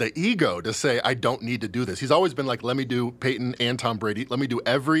 the ego, to say, I don't need to do this. He's always been like, let me do Peyton and Tom Brady. Let me do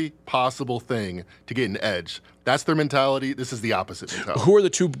every possible thing to get an edge. That's their mentality. This is the opposite mentality. Who are the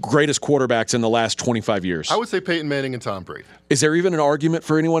two greatest quarterbacks in the last 25 years? I would say Peyton Manning and Tom Brady. Is there even an argument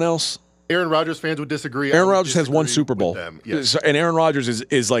for anyone else? Aaron Rodgers fans would disagree. Aaron Rodgers has one Super Bowl. Yes. And Aaron Rodgers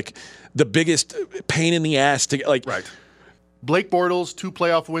is like the biggest pain in the ass to like. Right. Blake Bortles, 2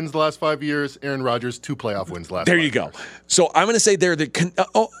 playoff wins the last 5 years. Aaron Rodgers, 2 playoff wins the last 5 years. There you go. So I'm going to say they're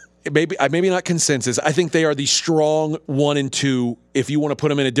the maybe not consensus. I think they are the strong 1 and 2. If you want to put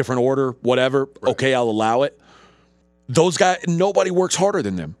them in a different order, whatever, okay, I'll allow it. Those guys, nobody works harder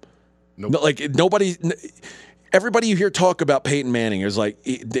than them. Nope. Like nobody. Everybody you hear talk about Peyton Manning is like,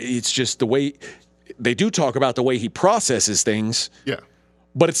 it's just the way they do talk about the way he processes things. Yeah.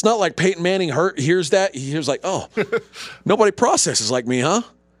 But it's not like Peyton Manning hears that. He hears like, oh, nobody processes like me, huh?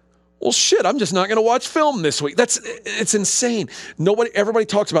 Well, shit, I'm just not going to watch film this week. It's insane. Everybody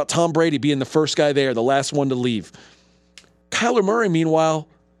talks about Tom Brady being the first guy there, the last one to leave. Kyler Murray, meanwhile,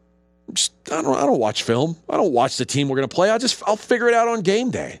 I don't watch film. I don't watch the team we're going to play. I'll figure it out on game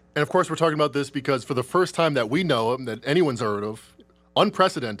day. And of course, we're talking about this because for the first time that we know of, that anyone's heard of,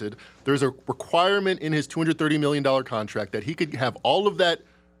 unprecedented, there's a requirement in his $230 million contract that he could have all of that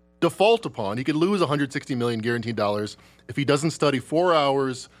default upon. He could lose $160 million guaranteed dollars if he doesn't study 4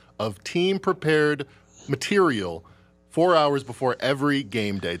 hours of team-prepared material 4 hours before every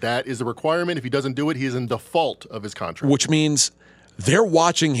game day. That is a requirement. If he doesn't do it, he is in default of his contract. Which means they're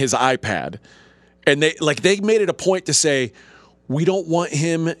watching his iPad, and they made it a point to say, we don't want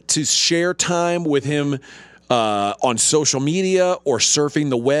him to share time with him on social media or surfing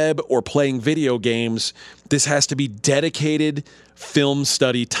the web or playing video games. This has to be dedicated film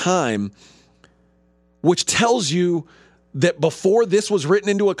study time, which tells you that before this was written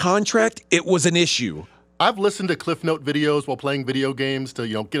into a contract, it was an issue. I've listened to Cliff Note videos while playing video games to,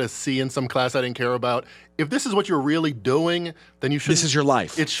 get a C in some class I didn't care about. If this is what you're really doing, then you should. This is your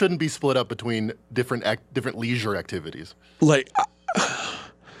life. It shouldn't be split up between different leisure activities. Like,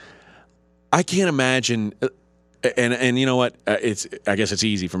 I can't imagine. And you know what? I guess it's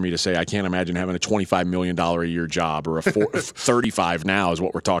easy for me to say. I can't imagine having a $25 million a year job or 35 now is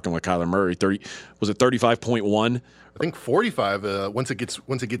what we're talking with Kyler Murray. 35.1? I think 45. Once it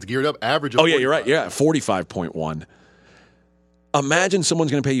gets geared up, average. Oh yeah, you're right. Yeah, 45.1. Imagine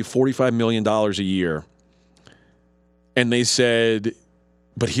someone's going to pay you $45 million a year, and they said,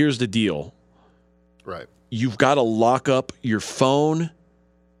 "But here's the deal. Right. You've got to lock up your phone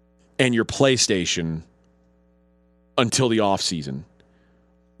and your PlayStation until the off season,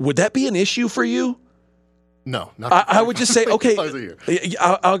 would that be an issue for you? No, not I would just say, okay,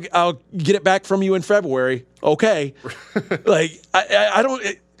 I'll get it back from you in February. Okay. Like, I don't,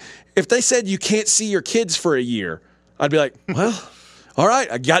 if they said you can't see your kids for a year, I'd be like, well, all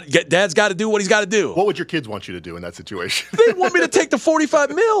right, Dad's got to do what he's got to do. What would your kids want you to do in that situation? They want me to take the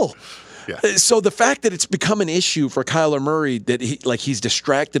 $45 million. Yeah. So the fact that it's become an issue for Kyler Murray, that he's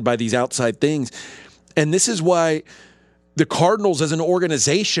distracted by these outside things, and this is why the Cardinals as an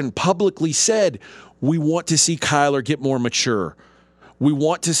organization publicly said, we want to see Kyler get more mature. We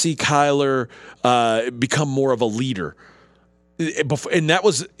want to see Kyler become more of a leader. And that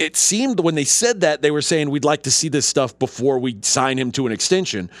was, it seemed when they said that, they were saying we'd like to see this stuff before we sign him to an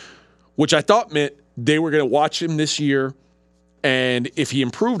extension, which I thought meant they were going to watch him this year. And if he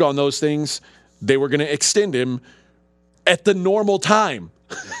improved on those things, they were going to extend him at the normal time.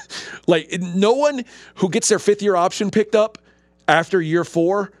 Like, no one who gets their fifth-year option picked up after year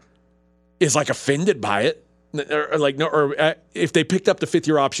 4 is like offended by it, or if they picked up the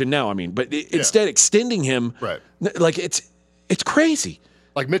fifth-year option now. I mean, but instead extending him, right? Like it's crazy.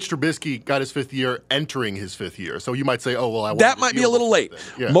 Like Mitch Trubisky got his 5th year entering his 5th year, so you might say, oh well, that might be a little late.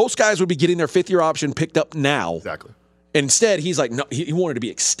 Yeah. Most guys would be getting their 5th-year option picked up now. Exactly. Instead, he's like, no, he wanted to be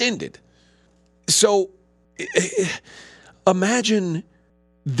extended. So imagine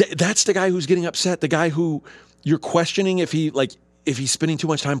that's the guy who's getting upset. The guy who you're questioning if he's spending too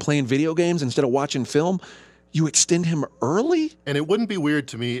much time playing video games instead of watching film. You extend him early? And it wouldn't be weird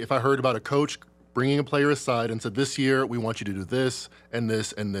to me if I heard about a coach bringing a player aside and said, this year we want you to do this and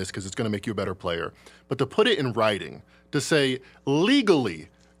this and this because it's going to make you a better player. But to put it in writing, to say legally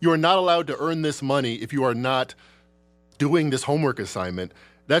you are not allowed to earn this money if you are not doing this homework assignment,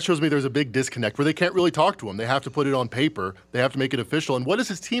 that shows me there's a big disconnect where they can't really talk to him. They have to put it on paper. They have to make it official. And what does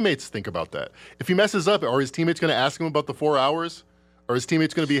his teammates think about that? If he messes up, are his teammates going to ask him about the 4 hours? Or his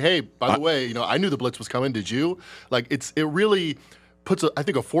teammates going to be, hey, by the way, I knew the blitz was coming. Did you? Like, it really puts, I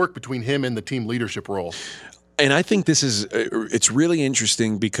think, a fork between him and the team leadership role. And I think it's really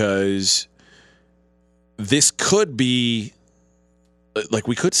interesting because this could be, like,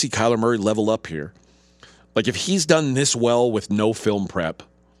 we could see Kyler Murray level up here. Like, if he's done this well with no film prep,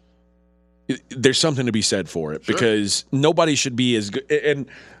 there's something to be said for it. Sure. Because nobody should be as good. And,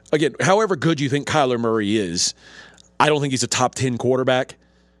 again, however good you think Kyler Murray is, I don't think he's a top 10 quarterback.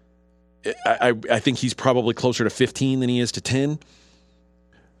 I think he's probably closer to 15 than he is to 10.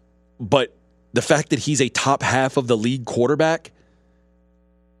 But the fact that he's a top half of the league quarterback,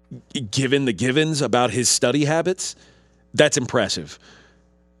 given the givens about his study habits, that's impressive.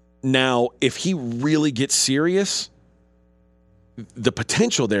 Now, if he really gets serious, the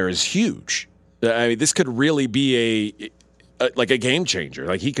potential there is huge. I mean, this could really be a game changer.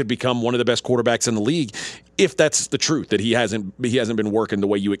 Like, he could become one of the best quarterbacks in the league if that's the truth, that he hasn't been working the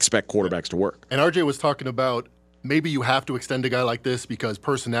way you expect quarterbacks to work. And RJ was talking about maybe you have to extend a guy like this because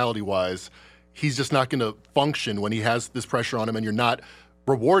personality-wise, he's just not going to function when he has this pressure on him and you're not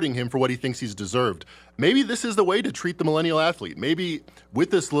rewarding him for what he thinks he's deserved. Maybe this is the way to treat the millennial athlete. Maybe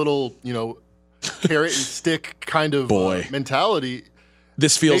with this little, carrot and stick kind of mentality,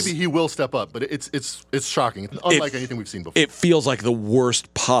 this feels, maybe he will step up. But it's shocking. It's unlike anything we've seen before. It feels like the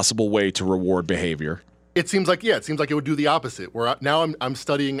worst possible way to reward behavior. It seems like it would do the opposite. Where now I'm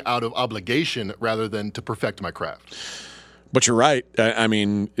studying out of obligation rather than to perfect my craft. But you're right. I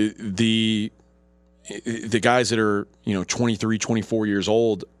mean, the guys that are 23, 24 years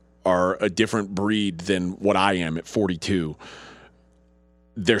old are a different breed than what I am at 42.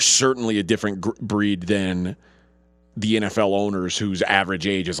 They're certainly a different breed than the NFL owners whose average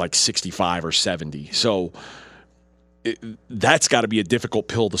age is like 65 or 70. So that's got to be a difficult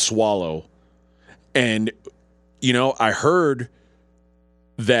pill to swallow. And, I heard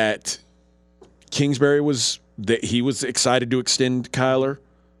that Kingsbury was excited to extend Kyler,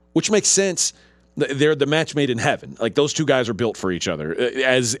 which makes sense. They're the match made in heaven. Like, those two guys are built for each other.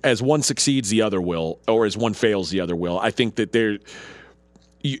 As one succeeds, the other will, or as one fails, the other will. I think that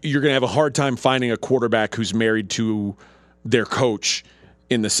you're going to have a hard time finding a quarterback who's married to their coach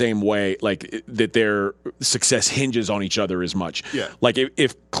in the same way, like that their success hinges on each other as much. Yeah. Like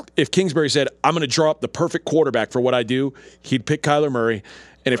if Kingsbury said, I'm going to draw up the perfect quarterback for what I do, he'd pick Kyler Murray.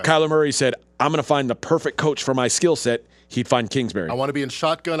 And if Kyler Murray said, I'm going to find the perfect coach for my skill set, he'd find Kingsbury. I want to be in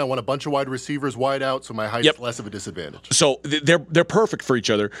shotgun. I want a bunch of wide receivers wide out, so my height is less of a disadvantage. So they're perfect for each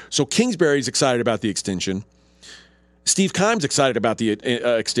other. So Kingsbury's excited about the extension. Steve Keim's excited about the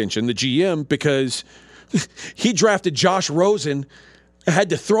extension, the GM, because he drafted Josh Rosen,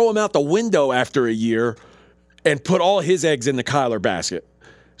 had to throw him out the window after a year, and put all his eggs in the Kyler basket.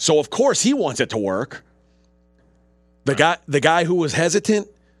 So, of course, he wants it to work. The guy who was hesitant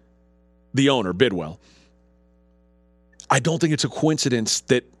the owner, Bidwell. I don't think it's a coincidence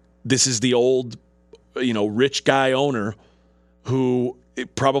that this is the old, rich guy owner who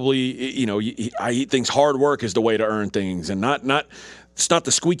probably, he thinks hard work is the way to earn things, and not it's not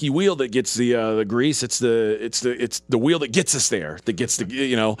the squeaky wheel that gets the grease. It's the wheel that gets us there. That gets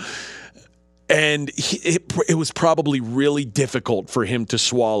the. And it was probably really difficult for him to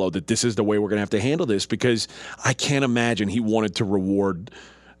swallow that this is the way we're going to have to handle this, because I can't imagine he wanted to reward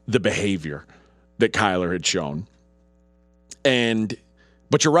the behavior that Kyler had shown.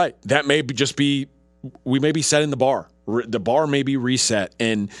 But you're right. That may we may be setting the bar. The bar may be reset.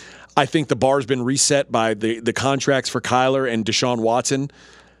 And I think the bar's been reset by the contracts for Kyler and Deshaun Watson.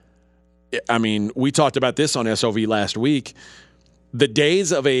 I mean, we talked about this on SOV last week. The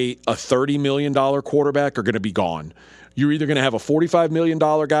days of a $30 million quarterback are going to be gone. You're either going to have a $45 million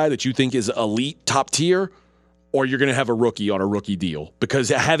guy that you think is elite, top tier, or you're going to have a rookie on a rookie deal. Because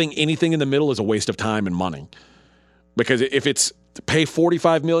having anything in the middle is a waste of time and money. Because if it's pay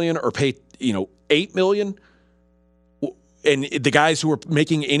 $45 million or pay $8 million, and the guys who are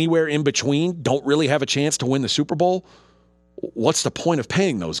making anywhere in between don't really have a chance to win the Super Bowl, what's the point of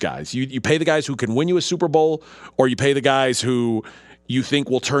paying those guys? You pay the guys who can win you a Super Bowl, or you pay the guys who you think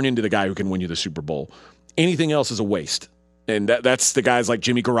will turn into the guy who can win you the Super Bowl. Anything else is a waste. And that's the guys like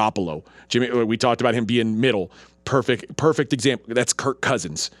Jimmy Garoppolo. We talked about him being middle. Perfect example. That's Kirk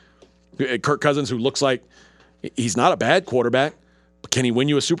Cousins. Kirk Cousins, who looks like he's not a bad quarterback, but can he win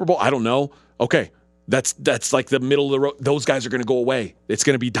you a Super Bowl? I don't know. Okay, that's like the middle of the road. Those guys are going to go away. It's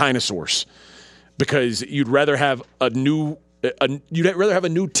going to be dinosaurs, because you'd rather have a new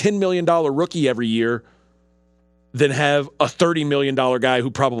 $10 million rookie every year than have a $30 million guy who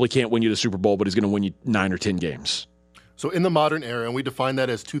probably can't win you the Super Bowl, but is going to win you 9 or 10 games. So in the modern era, and we define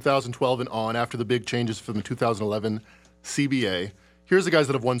that as 2012 and on, after the big changes from the 2011 CBA, here's the guys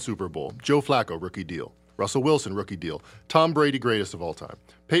that have won Super Bowl. Joe Flacco, rookie deal. Russell Wilson, rookie deal. Tom Brady, greatest of all time.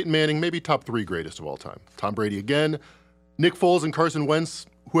 Peyton Manning, maybe top 3 greatest of all time. Tom Brady again. Nick Foles and Carson Wentz,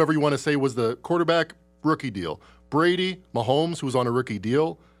 whoever you want to say was the quarterback, rookie deal. Brady, Mahomes, who was on a rookie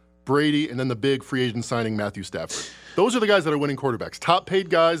deal. Brady, and then the big free agent signing, Matthew Stafford. Those are the guys that are winning quarterbacks. Top paid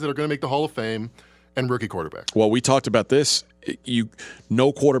guys that are going to make the Hall of Fame, and rookie quarterbacks. Well, we talked about this.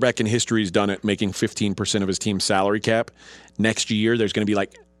 No quarterback in history has done it, making 15% of his team's salary cap. Next year, there's going to be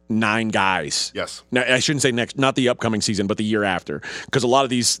like 9 guys. Yes. Now, I shouldn't say next, not the upcoming season, but the year after, because a lot of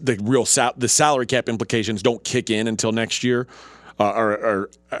these the salary cap implications don't kick in until next year, or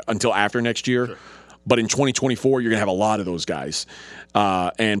until after next year. Sure. But in 2024, you're going to have a lot of those guys.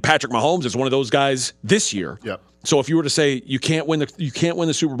 And Patrick Mahomes is one of those guys this year. Yep. So if you were to say you can't win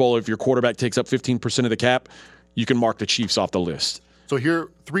the Super Bowl if your quarterback takes up 15% of the cap, you can mark the Chiefs off the list. So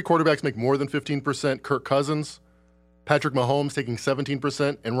here, 3 quarterbacks make more than 15%. Kirk Cousins, Patrick Mahomes taking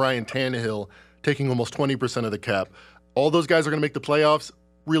 17%, and Ryan Tannehill taking almost 20% of the cap. All those guys are going to make the playoffs.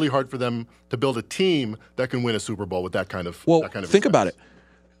 Really hard for them to build a team that can win a Super Bowl with that kind of think about it.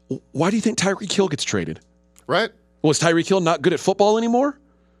 Why do you think Tyreek Hill gets traded? Right. Was Tyreek Hill not good at football anymore?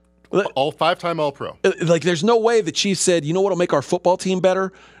 All 5-time All-Pro. Like, there's no way the Chiefs said, you know what will make our football team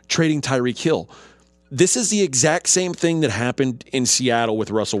better? Trading Tyreek Hill. This is the exact same thing that happened in Seattle with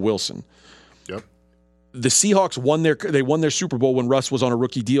Russell Wilson. Yep. The Seahawks won their Super Bowl when Russ was on a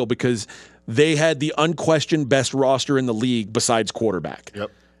rookie deal because they had the unquestioned best roster in the league besides quarterback. Yep.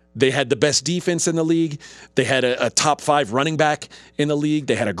 They had the best defense in the league. They had a top 5 running back in the league.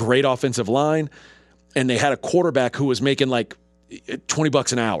 They had a great offensive line. And they had a quarterback who was making like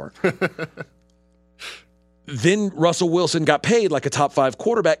 $20 an hour. Then Russell Wilson got paid like a top 5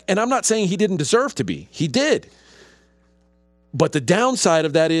 quarterback. And I'm not saying he didn't deserve to be. He did. But the downside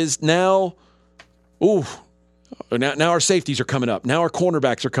of that is now our safeties are coming up. Now our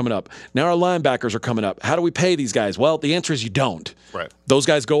cornerbacks are coming up. Now our linebackers are coming up. How do we pay these guys? Well, the answer is you don't. Right. Those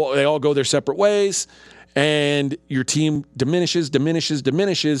guys they all go their separate ways, and your team diminishes.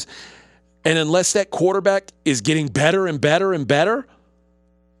 And unless that quarterback is getting better and better and better,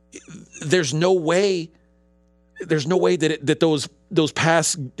 there's no way that those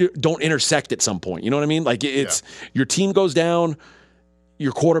paths don't intersect at some point. You know what I mean? Like your team goes down,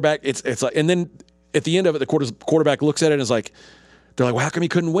 your quarterback. It's like, and then at the end of it, the quarterback looks at it and is like, they're like, well, how come you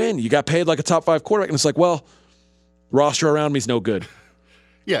couldn't win? You got paid like a top 5 quarterback, and it's like, well, roster around me is no good.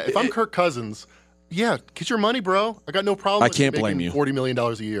 Yeah, if I'm Kirk Cousins. Yeah, get your money, bro. I got no problem with can't blame you. $40 million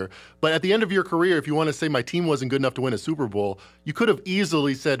a year. But at the end of your career, if you want to say my team wasn't good enough to win a Super Bowl, you could have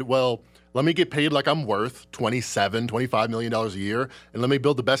easily said, well, let me get paid like I'm worth $25 million a year, and let me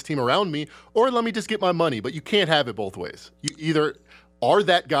build the best team around me, or let me just get my money. But you can't have it both ways. You either are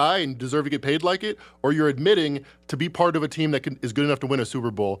that guy and deserve to get paid like it, or you're admitting to be part of a team that is good enough to win a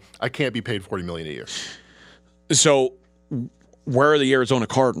Super Bowl, I can't be paid $40 million a year. So where are the Arizona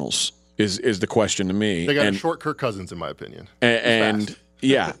Cardinals is the question to me. They got a short Kirk Cousins, in my opinion. And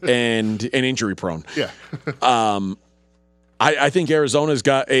injury prone. Yeah. I think Arizona's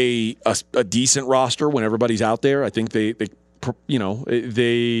got a decent roster when everybody's out there. I think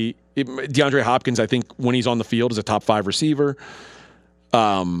DeAndre Hopkins, I think when he's on the field, is a top 5 receiver.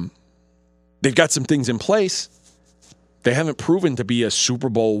 They've got some things in place. They haven't proven to be a Super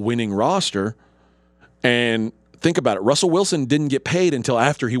Bowl winning roster. And think about it. Russell Wilson didn't get paid until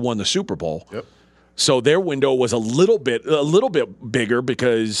after he won the Super Bowl. Yep. So their window was a little bit bigger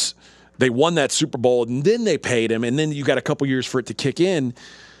because they won that Super Bowl and then they paid him, and then you got a couple years for it to kick in.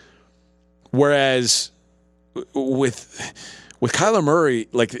 Whereas with Kyler Murray,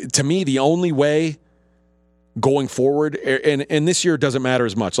 like, to me, the only way going forward, and this year doesn't matter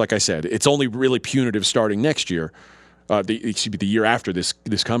as much. Like I said, it's only really punitive starting next year. The year after this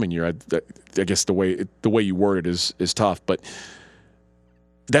coming year. I guess the way you word it is tough, but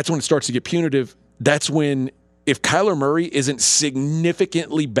that's when it starts to get punitive. That's when, if Kyler Murray isn't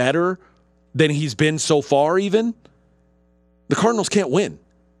significantly better than he's been so far, even, the Cardinals can't win.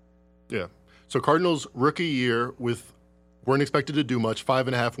 Yeah. So Cardinals rookie year weren't expected to do much,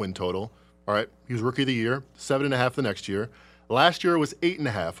 5.5 win total. All right. He was rookie of the year, 7.5 the next year. Last year was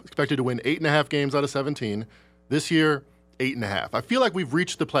 8.5. Expected to win 8.5 games out of 17. This year, 8.5. I feel like we've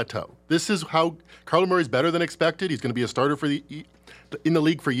reached the plateau. This is how Kyler Murray's better than expected. He's going to be a starter in the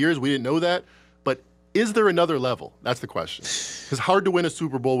league for years. We didn't know that. But is there another level? That's the question. It's hard to win a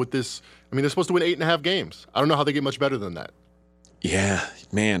Super Bowl with this. I mean, they're supposed to win 8.5 games. I don't know how they get much better than that. Yeah,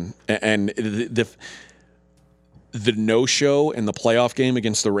 man. And the no-show in the playoff game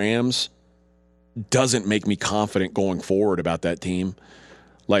against the Rams doesn't make me confident going forward about that team.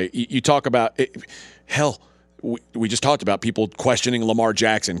 Like, you talk about it, hell, we just talked about people questioning Lamar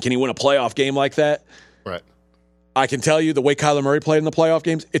Jackson. Can he win a playoff game like that? Right. I can tell you the way Kyler Murray played in the playoff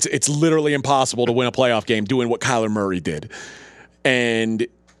games, it's literally impossible to win a playoff game doing what Kyler Murray did. And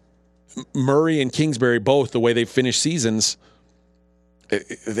Murray and Kingsbury, both, the way they finish seasons,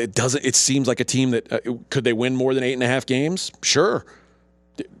 it seems like a team that could they win more than 8.5 games? Sure.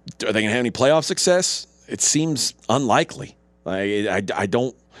 Are they going to have any playoff success? It seems unlikely. I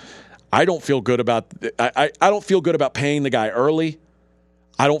don't feel good about I don't feel good about paying the guy early.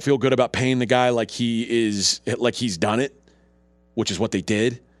 I don't feel good about paying the guy like he's done it, which is what they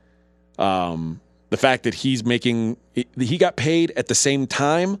did. The fact that he got paid at the same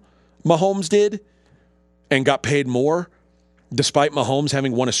time Mahomes did and got paid more, despite Mahomes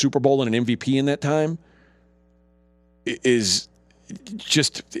having won a Super Bowl and an MVP in that time, is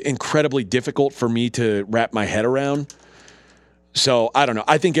just incredibly difficult for me to wrap my head around. So, I don't know.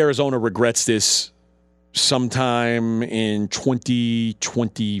 I think Arizona regrets this sometime in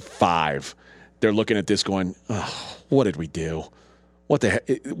 2025. They're looking at this going, oh, what did we do? What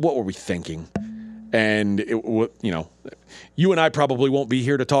were we thinking? And, you and I probably won't be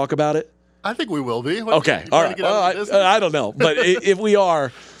here to talk about it. I think we will be. Okay, all right. Well, I don't know. But if we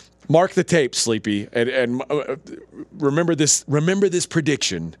are, mark the tape, Sleepy, and remember this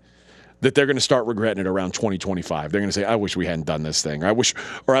prediction that they're going to start regretting it around 2025. They're going to say, I wish we hadn't done this thing. I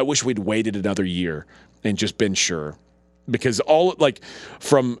wish we'd waited another year and just been sure. Because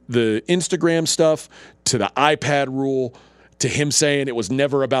from the Instagram stuff to the iPad rule to him saying it was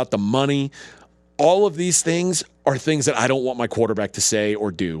never about the money, all of these things are things that I don't want my quarterback to say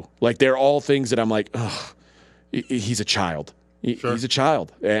or do. Like, they're all things that I'm like, ugh, he's a child. Sure. He's a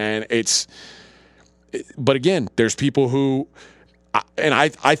child. And but again, there's people who, and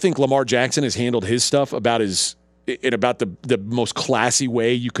I think Lamar Jackson has handled his stuff about the most classy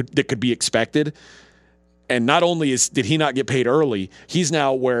way that could be expected. And not only did he not get paid early, he's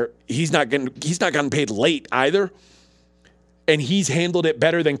now where he's not gotten paid late either. And he's handled it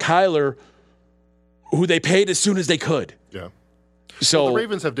better than Kyler, who they paid as soon as they could. Yeah. So the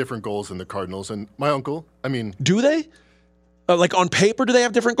Ravens have different goals than the Cardinals, and my uncle, do they? Like, on paper, do they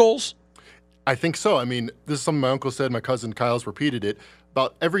have different goals? I think so. I mean, this is something my uncle said. My cousin Kyle's repeated it.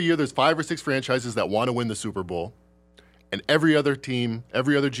 About every year, there's 5 or 6 franchises that want to win the Super Bowl, and every other team,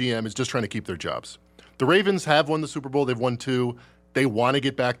 every other GM is just trying to keep their jobs. The Ravens have won the Super Bowl. They've won 2. They want to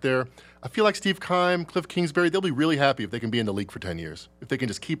get back there. I feel like Steve Keim, Cliff Kingsbury, they'll be really happy if they can be in the league for 10 years, if they can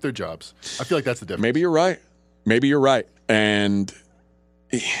just keep their jobs. I feel like that's the difference. Maybe you're right. And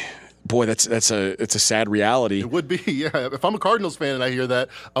boy, it's a sad reality. It would be, yeah. If I'm a Cardinals fan and I hear that,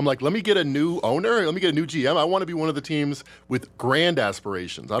 I'm like, let me get a new owner. Let me get a new GM. I want to be one of the teams with grand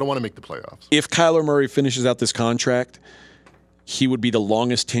aspirations. I don't want to make the playoffs. If Kyler Murray finishes out this contract, he would be the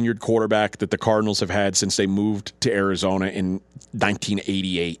longest tenured quarterback that the Cardinals have had since they moved to Arizona in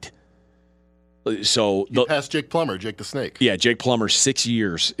 1988. So you passed Jake Plummer, Jake the Snake. Yeah, Jake Plummer, 6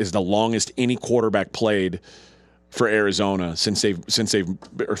 years is the longest any quarterback played for Arizona since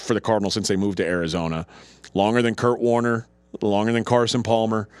for the Cardinals since they moved to Arizona. Longer than Kurt Warner, longer than Carson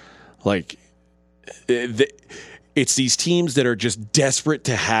Palmer. Like, it's these teams that are just desperate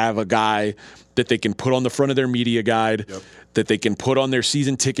to have a guy that they can put on the front of their media guide, that they can put on their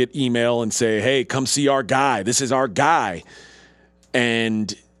season ticket email and say, hey, come see our guy. This is our guy.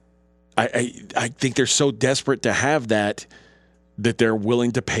 And I think they're so desperate to have that they're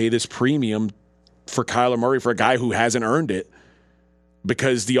willing to pay this premium for Kyler Murray, for a guy who hasn't earned it,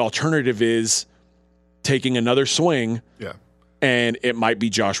 because the alternative is taking another swing. Yeah. And it might be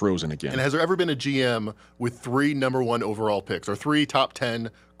Josh Rosen again. And has there ever been a GM with 3 number 1 overall picks or 3 top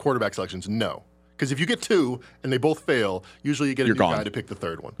 10 quarterback selections? No. Because if you get 2 and they both fail, usually you get a new guy to pick the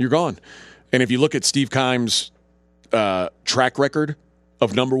 3rd one. You're gone. And if you look at Steve Keim's track record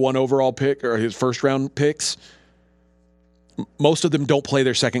of number 1 overall pick or his first round picks, most of them don't play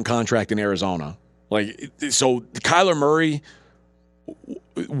their second contract in Arizona. Like, so Kyler Murray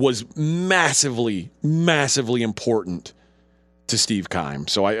was massively, massively important to Steve Keim.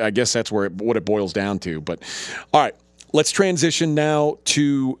 So I guess that's what it boils down to. But all right, let's transition now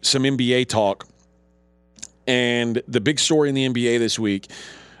to some NBA talk. And the big story in the NBA this week,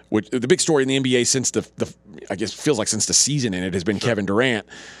 the big story in the NBA since I guess feels like since the season in it has been Kevin Durant.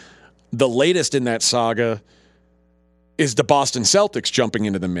 The latest in that saga is the Boston Celtics jumping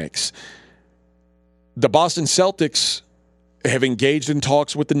into the mix. The Boston Celtics have engaged in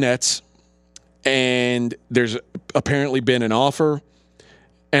talks with the Nets, and there's apparently been an offer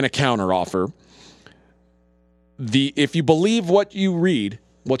and a counteroffer. If you believe what you read,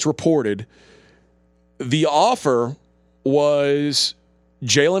 what's reported, the offer was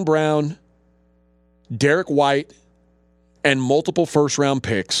Jaylen Brown, Derek White, and multiple first-round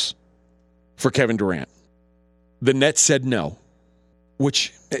picks for Kevin Durant. The Nets said no,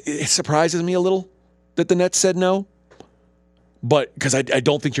 which it surprises me a little that the Nets said no. But because I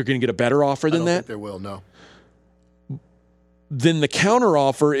don't think you're going to get a better offer than that. I don't think they will, no. Then the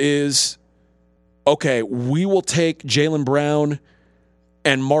counteroffer is, okay, we will take Jaylen Brown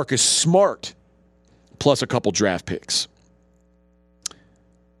and Marcus Smart plus a couple draft picks.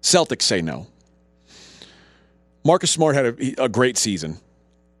 Celtics say no. Marcus Smart had a great season.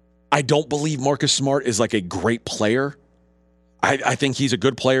 I don't believe Marcus Smart is like a great player. I think he's a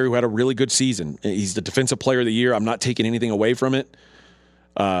good player who had a really good season. He's the defensive player of the year. I'm not taking anything away from it.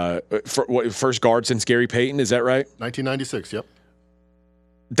 First guard since Gary Payton, is that right? 1996, yep.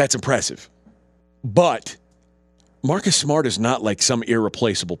 That's impressive. But Marcus Smart is not like some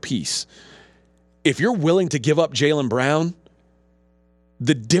irreplaceable piece. If you're willing to give up Jaylen Brown,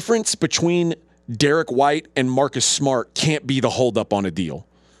 the difference between Derek White and Marcus Smart can't be the holdup on a deal.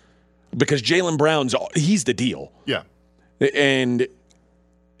 Because Jaylen Brown's, he's the deal. Yeah. And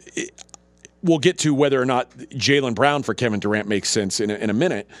we'll get to whether or not Jaylen Brown for Kevin Durant makes sense in a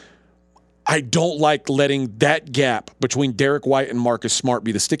minute. I don't like letting that gap between Derek White and Marcus Smart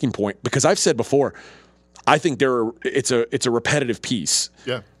be the sticking point, because I've said before, I think it's a repetitive piece.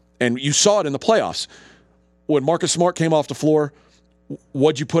 Yeah. And you saw it in the playoffs. When Marcus Smart came off the floor,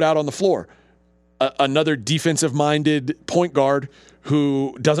 what'd you put out on the floor? Another defensive-minded point guard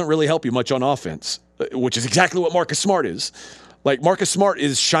who doesn't really help you much on offense, which is exactly what Marcus Smart is. Like, Marcus Smart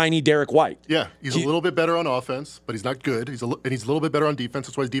is shiny Derek White. Yeah, he's a little bit better on offense, but he's not good. He's a little bit better on defense.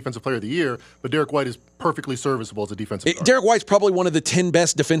 That's why he's Defensive Player of the Year. But Derek White is perfectly serviceable as a defensive guard. Derek White's probably one of the 10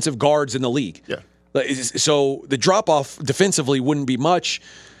 best defensive guards in the league. Yeah. So the drop-off defensively wouldn't be much.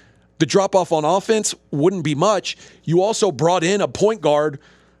 The drop-off on offense wouldn't be much. You also brought in a point guard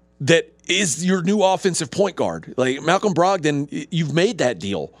that is your new offensive point guard. Like Malcolm Brogdon, you've made that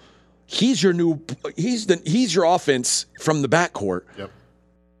deal. He's your your offense from the backcourt. Yep.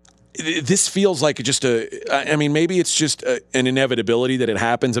 This feels like maybe it's just an inevitability that it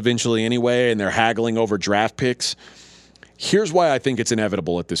happens eventually anyway, and they're haggling over draft picks. Here's why I think it's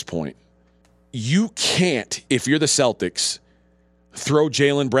inevitable at this point. You can't, if you're the Celtics, throw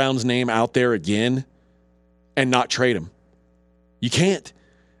Jaylen Brown's name out there again and not trade him. You can't.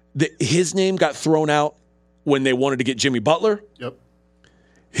 His name got thrown out when they wanted to get Jimmy Butler. Yep.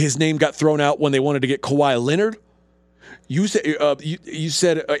 His name got thrown out when they wanted to get Kawhi Leonard. You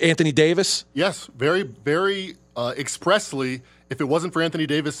said Anthony Davis? Yes, very, very expressly. If it wasn't for Anthony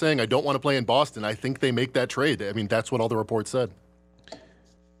Davis saying, I don't want to play in Boston, I think they make that trade. I mean, that's what all the reports said.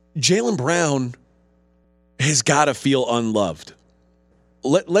 Jaylen Brown has got to feel unloved.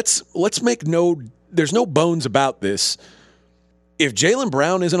 Let's make there's no bones about this. if Jaylen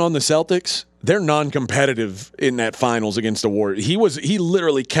Brown isn't on the Celtics, they're non-competitive in that finals against the Warriors. He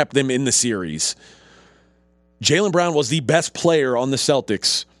literally kept them in the series. Jaylen Brown was the best player on the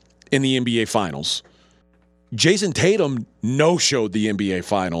Celtics in the NBA Finals. Jason Tatum no-showed the NBA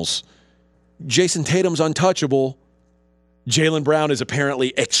Finals. Jason Tatum's untouchable. Jaylen Brown is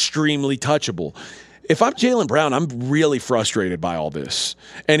apparently extremely touchable. If I'm Jaylen Brown, I'm really frustrated by all this.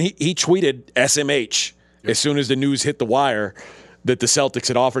 And he tweeted SMH as soon as the news hit the wire that the Celtics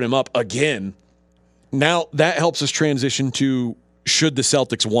had offered him up again. Now, that helps us transition to, should the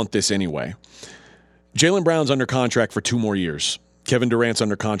Celtics want this anyway? Jaylen Brown's under contract for 2 more years. Kevin Durant's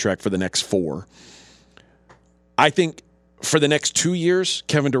under contract for the next 4. I think for the next 2 years,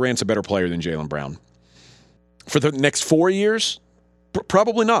 Kevin Durant's a better player than Jaylen Brown. For the next 4 years,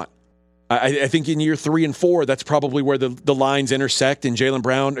 probably not. I think in year 3 and 4, that's probably where the lines intersect, and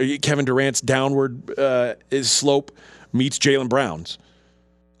Kevin Durant's downward slope meets Jaylen Brown's.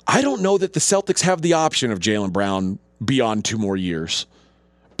 I don't know that the Celtics have the option of Jaylen Brown beyond 2 more years,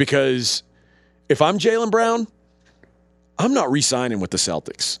 because if I'm Jaylen Brown, I'm not re-signing with the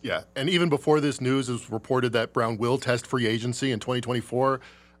Celtics. Yeah, and even before this news, it was reported that Brown will test free agency in 2024.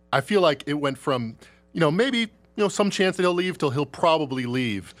 I feel like it went from, maybe some chance that he'll leave till he'll probably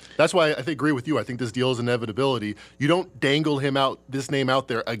leave. That's why I agree with you. I think this deal is inevitability. You don't dangle this name out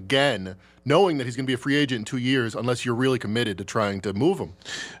there again, knowing that he's going to be a free agent in 2 years, unless you're really committed to trying to move him.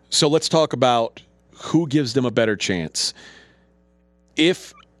 So let's talk about who gives them a better chance.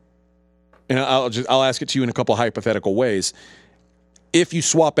 And I'll ask it to you in a couple hypothetical ways. If you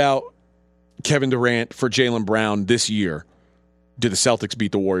swap out Kevin Durant for Jaylen Brown this year, do the Celtics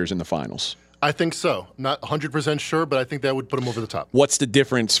beat the Warriors in the finals? I think so. Not 100% sure, but I think that would put them over the top. What's the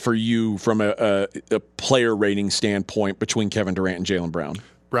difference for you from a player rating standpoint between Kevin Durant and Jaylen Brown?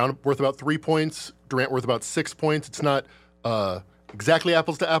 Brown worth about 3 points, Durant worth about 6 points. It's not exactly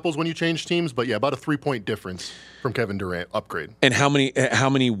apples to apples when you change teams, but yeah, about a 3-point difference from Kevin Durant upgrade. And how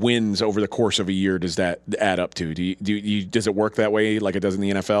many wins over the course of a year does that add up to? Does it work that way like it does in the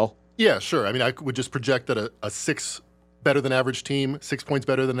NFL? Yeah, sure. I mean, I would just project that a 6 better than average team, 6 points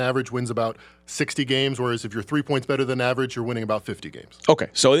better than average, wins about 60 games, whereas if you're 3 points better than average, you're winning about 50 games. Okay,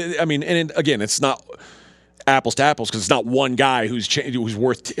 so I mean, and again, it's not apples to apples because it's not one guy who's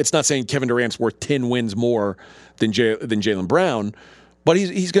worth. It's not saying Kevin Durant's worth 10 wins more than Jaylen Brown, but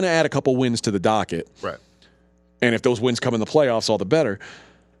he's going to add a couple wins to the docket. Right. And if those wins come in the playoffs, all the better.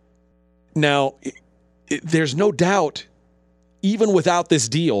 Now, there's no doubt, even without this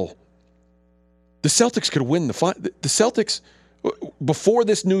deal, the Celtics could win the Celtics, before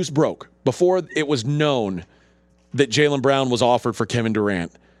this news broke, before it was known that Jaylen Brown was offered for Kevin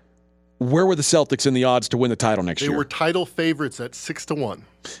Durant, where were the Celtics in the odds to win the title next year? They were title favorites at 6-1.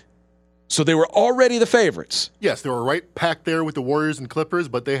 So they were already the favorites. Yes, they were right packed there with the Warriors and Clippers,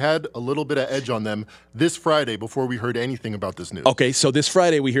 but they had a little bit of edge on them this Friday before we heard anything about this news. Okay, so this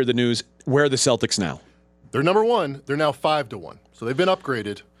Friday we hear the news. Where are the Celtics now? They're number 1. They're now 5-1. So they've been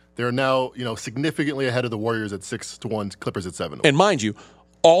upgraded. They're now, significantly ahead of the Warriors at 6-1, Clippers at 7-1. And mind you,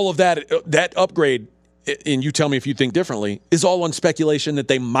 all of that upgrade, and you tell me if you think differently, is all on speculation that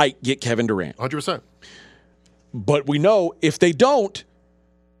they might get Kevin Durant. 100%. But we know if they don't,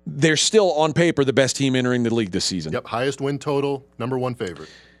 they're still on paper the best team entering the league this season. Yep, highest win total, number 1 favorite.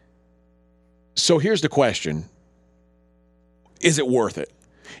 So here's the question. Is it worth it?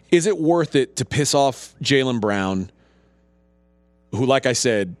 Is it worth it to piss off Jaylen Brown, who, like I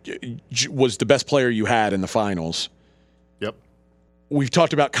said, was the best player you had in the finals? Yep. We've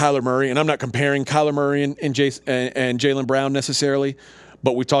talked about Kyler Murray, and I'm not comparing Kyler Murray and Jaylen Brown necessarily,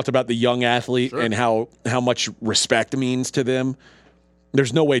 but we've talked about the young athlete Sure. and how much respect means to them.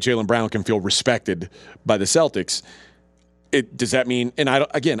 There's no way Jaylen Brown can feel respected by the Celtics. Does that mean? And I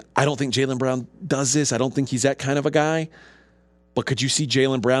don't think Jaylen Brown does this. I don't think he's that kind of a guy. But could you see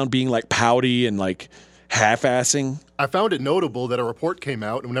Jaylen Brown being like pouty and like half-assing? I found it notable that a report came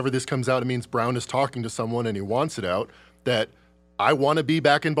out, and whenever this comes out, it means Brown is talking to someone and he wants it out, that I want to be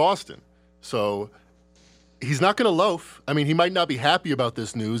back in Boston. So he's not going to loaf. I mean, he might not be happy about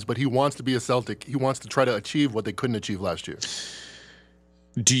this news, but he wants to be a Celtic. He wants to try to achieve what they couldn't achieve last year.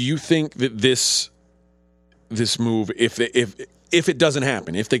 Do you think that this move, if it doesn't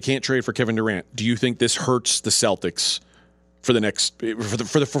happen, if they can't trade for Kevin Durant, do you think this hurts the Celtics for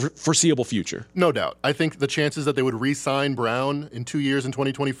the foreseeable future? No doubt. I think the chances that they would re-sign Brown in 2 years in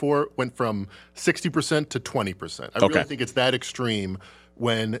 2024 went from 60% to 20%. I really think it's that extreme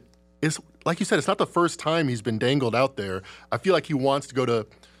when, like you said, it's not the first time he's been dangled out there. I feel like he wants to go to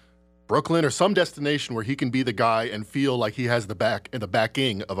Brooklyn or some destination where he can be the guy and feel like he has the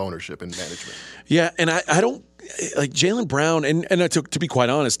backing of ownership and management. Yeah, and I don't like Jaylen Brown, and to be quite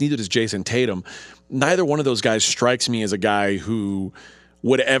honest, neither does Jason Tatum. Neither one of those guys strikes me as a guy who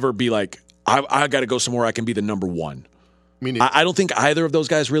would ever be like, I got to go somewhere I can be the number one. I don't think either of those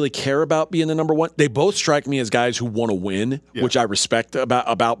guys really care about being the number one. They both strike me as guys who want to win, which I respect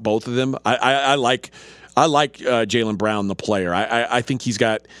about both of them. I like Jaylen Brown, the player. I think he's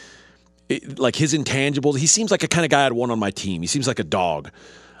got like his intangibles. He seems like a kind of guy I'd want on my team. He seems like a dog.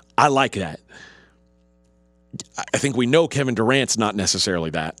 I like that. I think we know Kevin Durant's not necessarily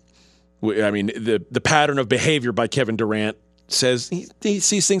that. I mean, the pattern of behavior by Kevin Durant says he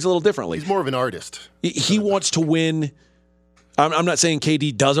sees things a little differently. He's more of an artist. He wants to win. I'm not saying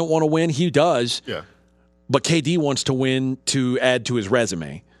KD doesn't want to win. He does. Yeah. But KD wants to win to add to his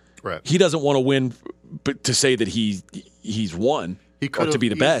resume. Right. He doesn't want to win but to say that he's won. He could or to be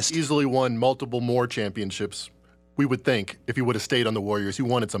the best. Easily won multiple more championships, we would think, if he would have stayed on the Warriors. He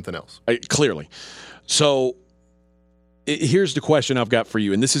wanted something else. Clearly. So here's the question I've got for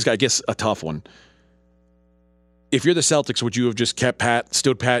you, and this is, I guess, a tough one. If you're the Celtics, would you have just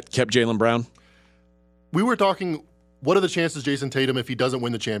stood pat, kept Jaylen Brown? We were talking, what are the chances Jason Tatum, if he doesn't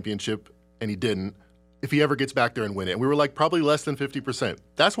win the championship, and he didn't, if he ever gets back there and win it? And we were like, probably less than 50%.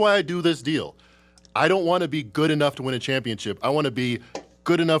 That's why I do this deal. I don't want to be good enough to win a championship. I want to be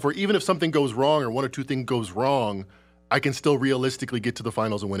good enough where even if something goes wrong or one or two things goes wrong, I can still realistically get to the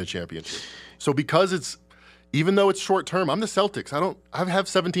finals and win a championship. So because even though it's short term, I'm the Celtics. I have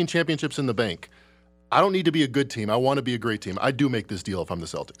 17 championships in the bank. I don't need to be a good team. I want to be a great team. I do make this deal if I'm the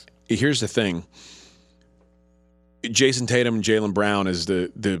Celtics. Here's the thing. Jason Tatum and Jaylen Brown is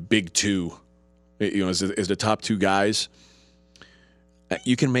the big two, is the top two guys.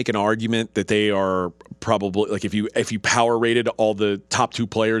 You can make an argument that they are probably, like, if you power rated all the top two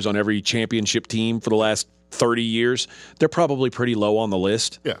players on every championship team for the last 30 years, they're probably pretty low on the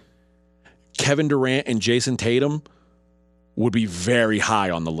list. Yeah. Kevin Durant and Jason Tatum would be very high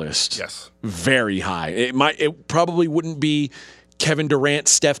on the list. Yes. Very high. It probably wouldn't be Kevin Durant,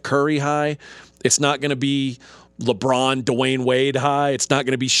 Steph Curry high. It's not going to be LeBron, Dwayne Wade high. It's not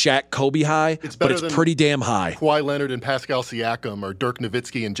going to be Shaq, Kobe high, but it's pretty damn high. Kawhi Leonard and Pascal Siakam or Dirk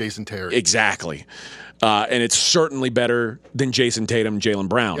Nowitzki and Jason Terry. Exactly. And it's certainly better than Jason Tatum and Jaylen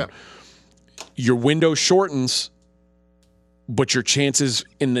Brown. Yeah. Your window shortens, but your chances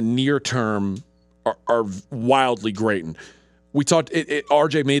in the near term are wildly great. And we talked,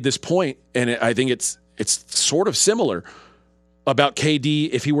 RJ made this point, and I think it's sort of similar about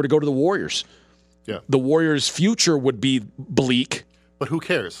KD if he were to go to the Warriors. Yeah. The Warriors' future would be bleak. But who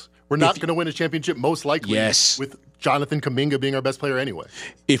cares? We're not going to win a championship, most likely, with Jonathan Kuminga being our best player anyway.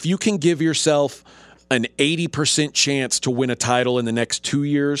 If you can give yourself an 80% chance to win a title in the next 2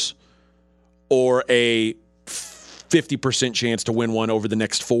 years or a 50% chance to win one over the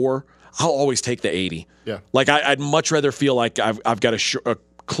next 4, I'll always take the 80. Yeah. Like, I'd much rather feel like I've got a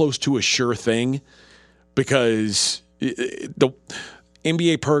close to a sure thing, because the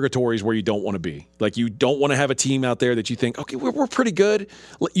NBA purgatory is where you don't want to be. Like, you don't want to have a team out there that you think, okay, we're pretty good.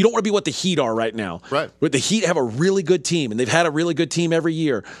 You don't want to be what the Heat are right now. Right. But the Heat have a really good team, and they've had a really good team every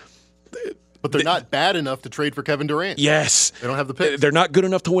year. But they're not bad enough to trade for Kevin Durant. Yes. They don't have the picks. They're not good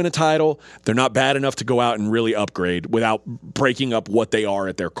enough to win a title. They're not bad enough to go out and really upgrade without breaking up what they are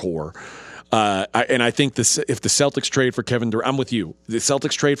at their core. And I think if the Celtics trade for Kevin Durant, I'm with you. The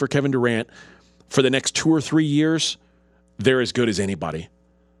Celtics trade for Kevin Durant for the next 2 or 3 years, they're as good as anybody.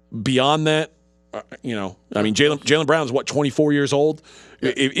 Beyond that, I mean, Jaylen Brown's 24 years old.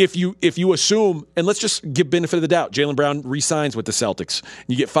 Yeah. If you assume, and let's just give benefit of the doubt, Jaylen Brown re-signs with the Celtics, and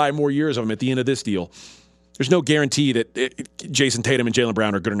you get 5 more years of him at the end of this deal, there's no guarantee that Jason Tatum and Jaylen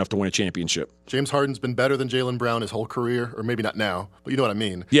Brown are good enough to win a championship. James Harden's been better than Jaylen Brown his whole career, or maybe not now, but you know what I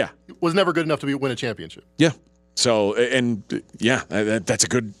mean. Yeah. He was never good enough to win a championship. Yeah. So, that's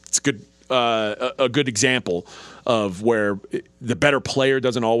a good example of where the better player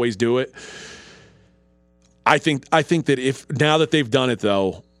doesn't always do it. I think that if now that they've done it,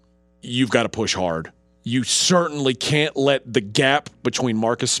 though, you've got to push hard. You certainly can't let the gap between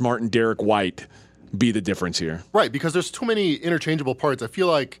Marcus Smart and Derek White be the difference here. Right, because there's too many interchangeable parts. I feel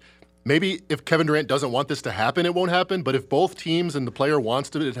like maybe if Kevin Durant doesn't want this to happen, it won't happen. But if both teams and the player wants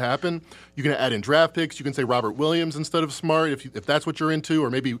it to happen, you can add in draft picks. You can say Robert Williams instead of Smart if that's what you're into, or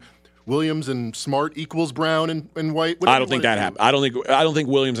maybe Williams and Smart equals Brown and White. I don't think that happens. I don't think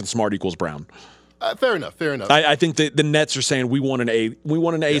Williams and Smart equals Brown. Fair enough. I think that the Nets are saying we want an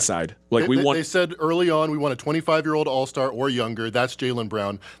A side. Like they said early on we want a 25-year-old All-Star or younger. That's Jaylen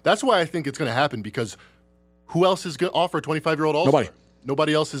Brown. That's why I think it's going to happen, because who else is going to offer a 25-year-old All-Star? Nobody.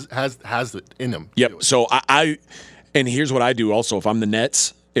 Nobody else has it in him. Yep. So and here's what I do also. If I'm the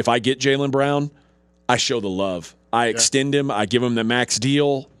Nets, if I get Jaylen Brown, I show the love. I extend him. I give him the max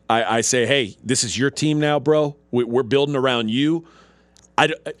deal. I say, hey, this is your team now, bro. We're building around you. I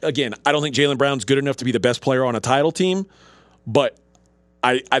don't think Jaylen Brown's good enough to be the best player on a title team, but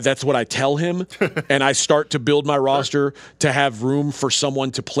that's what I tell him, and I start to build my roster to have room for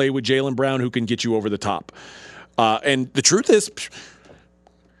someone to play with Jaylen Brown who can get you over the top. And the truth is,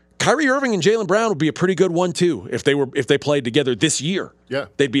 Kyrie Irving and Jaylen Brown would be a pretty good 1-2 if they played together this year. Yeah,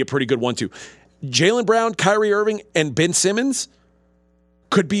 they'd be a pretty good 1-2. Jaylen Brown, Kyrie Irving, and Ben Simmons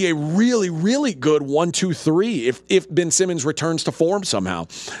could be a really, really good 1-2-3 if Ben Simmons returns to form somehow.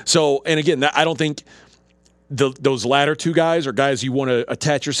 So, and again, I don't think those latter two guys are guys you want to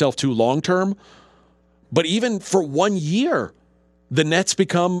attach yourself to long term. But even for 1 year, the Nets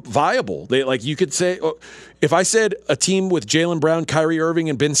become viable. You could say, if I said a team with Jaylen Brown, Kyrie Irving,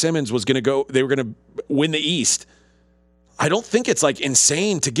 and Ben Simmons was going to they were going to win the East. I don't think it's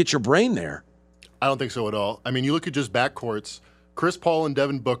insane to get your brain there. I don't think so at all. I mean, you look at just backcourts. Chris Paul and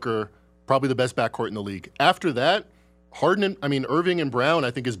Devin Booker, probably the best backcourt in the league. After that, Irving and Brown,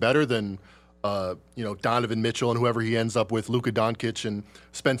 I think, is better than Donovan Mitchell and whoever he ends up with, Luka Doncic and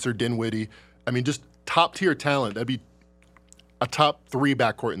Spencer Dinwiddie. I mean, just top tier talent. That'd be a top 3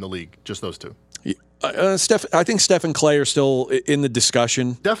 backcourt in the league. Just those two. I think Steph and Clay are still in the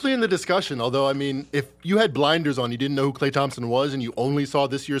discussion. Definitely in the discussion. Although, I mean, if you had blinders on, you didn't know who Klay Thompson was, and you only saw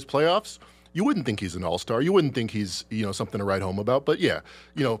this year's playoffs, you wouldn't think he's an all-star. You wouldn't think he's, something to write home about. But yeah,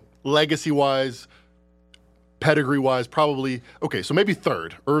 legacy-wise, pedigree-wise, probably, okay, so maybe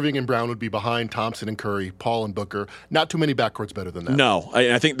third. Irving and Brown would be behind Thompson and Curry, Paul and Booker. Not too many backcourts better than that. No,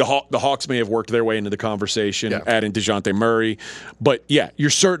 I think the Hawks may have worked their way into the conversation, adding DeJounte Murray. But yeah, you're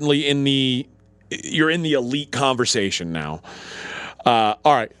certainly in the elite conversation now. All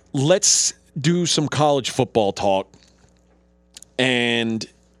right, let's do some college football talk. And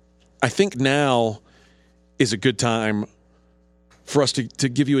I think now is a good time for us to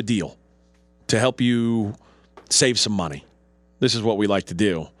give you a deal to help you save some money. This is what we like to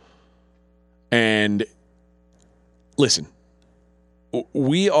do. And listen,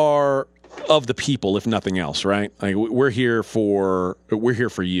 we are of the people, if nothing else, right? We're here for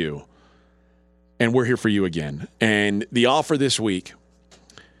you. And we're here for you again. And the offer this week,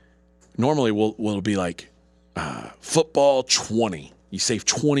 normally will be football 20. You save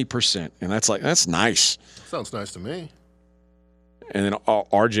 20%, and that's nice. Sounds nice to me. And then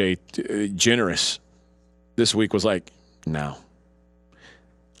RJ, generous, this week was no.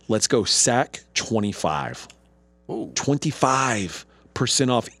 Let's go sack 25. Ooh. 25%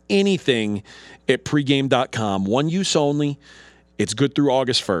 off anything at pregame.com. One use only. It's good through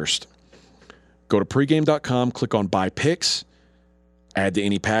August 1st. Go to pregame.com, click on Buy Picks, add to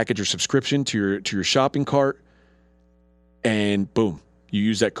any package or subscription to your shopping cart, and boom, you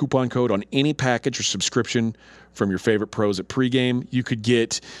use that coupon code on any package or subscription from your favorite pros at Pregame. You could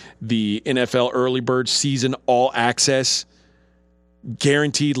get the NFL Early Bird Season All Access,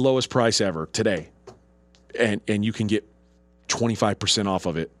 guaranteed lowest price ever today. And you can get 25% off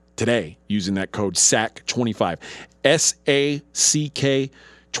of it today using that code SACK25.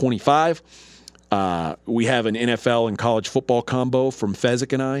 SACK25. We have an NFL and college football combo from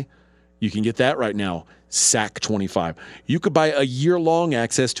Fezzik and I. You can get that right now. SACK25. You could buy a year-long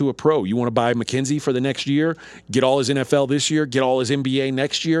access to a pro. You want to buy Mackenzie for the next year, get all his NFL this year, get all his NBA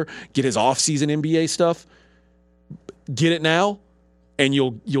next year, get his off-season NBA stuff. Get it now, and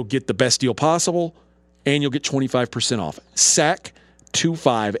you'll get the best deal possible, and you'll get 25% off.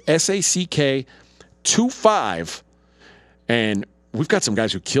 SACK25, SACK25. And we've got some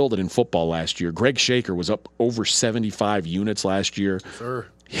guys who killed it in football last year. Greg Shaker was up over 75 units last year. Sure.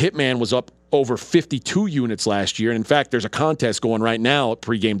 Hitman was up over 52 units last year. And in fact, there's a contest going right now at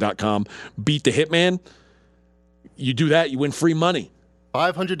pregame.com. Beat the Hitman. You do that, you win free money.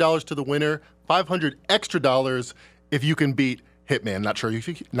 $500 to the winner, $500 extra if you can beat Hitman. Not sure if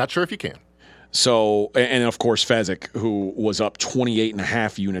you can. So, and of course, Fezzik, who was up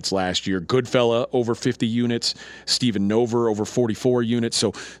 28.5 units last year. Goodfella, over 50 units. Steven Nover, over 44 units.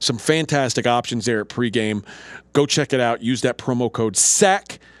 So, some fantastic options there at pregame. Go check it out. Use that promo code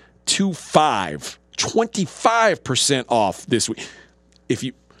SACK25. 25% off this week. If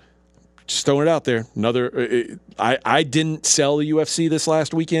you just throwing it out there, I didn't sell the UFC this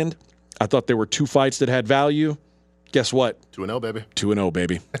last weekend. I thought there were 2 fights that had value. Guess what? 2-0, baby. 2-0,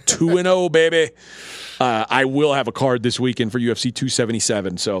 baby. 2-0, baby. I will have a card this weekend for UFC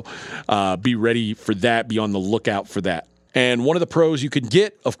 277, so be ready for that. Be on the lookout for that. And one of the pros you can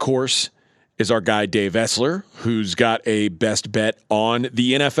get, of course, is our guy Dave Essler, who's got a best bet on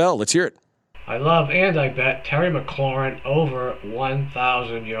the NFL. Let's hear it. I love and I bet Terry McLaurin over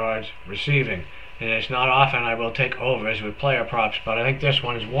 1,000 yards receiving. And it's not often I will take overs with player props, but I think this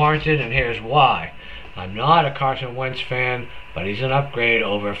one is warranted, and here's why. I'm not a Carson Wentz fan, but he's an upgrade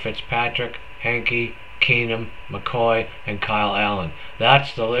over Fitzpatrick, Henke, Keenum, McCoy, and Kyle Allen.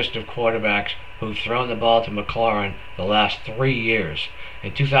 That's the list of quarterbacks who've thrown the ball to McLaurin the last 3 years.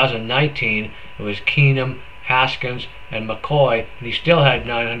 In 2019, it was Keenum, Haskins, and McCoy, and he still had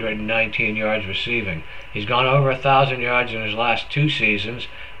 919 yards receiving. He's gone over 1,000 yards in his last 2 seasons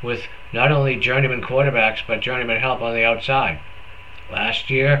with not only journeyman quarterbacks, but journeyman help on the outside. Last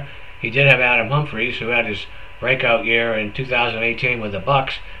year, he did have Adam Humphries, who had his breakout year in 2018 with the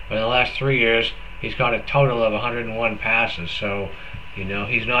Bucks, but in the last 3 years, he's got a total of 101 passes. So,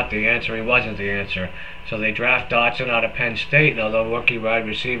 he's not the answer. He wasn't the answer. So they draft Dotson out of Penn State, and although rookie wide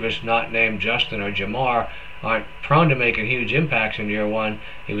receivers not named Justin or Jamar aren't prone to making huge impacts in year one,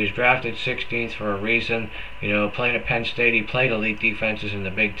 he was drafted 16th for a reason. Playing at Penn State, he played elite defenses in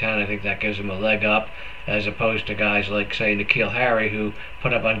the Big Ten. I think that gives him a leg up, as opposed to guys like, say, N'Keal Harry, who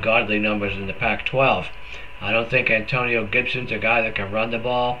put up ungodly numbers in the Pac-12. I don't think Antonio Gibson's a guy that can run the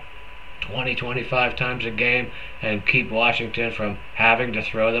ball 20-25 times a game and keep Washington from having to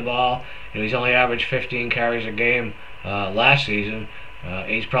throw the ball. He's only averaged 15 carries a game last season.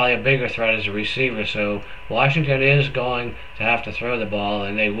 He's probably a bigger threat as a receiver, so Washington is going to have to throw the ball,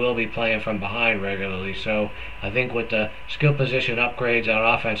 and they will be playing from behind regularly. So I think with the skill position upgrades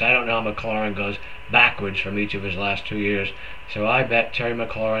on offense, I don't know how McLaurin goes backwards from each of his last 2 years. So I bet Terry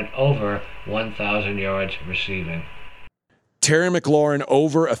McLaurin over 1,000 yards receiving. Terry McLaurin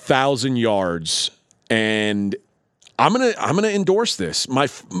over 1,000 yards, and I'm gonna endorse this.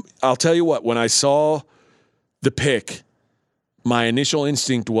 I'll tell you what. When I saw the pick, my initial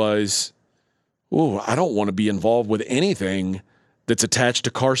instinct was, I don't want to be involved with anything that's attached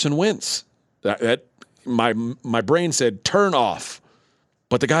to Carson Wentz. My brain said turn off.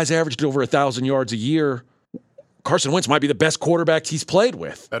 But the guy's averaged over 1,000 yards a year. Carson Wentz might be the best quarterback he's played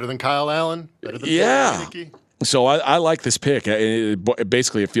with. Better than Kyle Allen. Better than Henke. So I like this pick.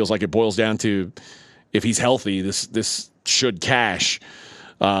 Basically, it feels like it boils down to if he's healthy, this should cash,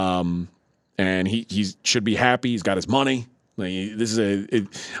 and he should be happy. He's got his money. I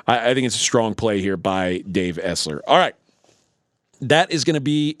think it's a strong play here by Dave Essler. All right, that is going to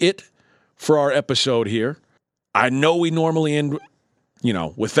be it for our episode here. I know we normally end,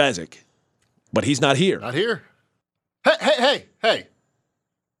 with Fezzik, but he's not here. Not here. Hey!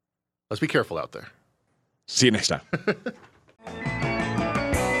 Let's be careful out there. See you next time.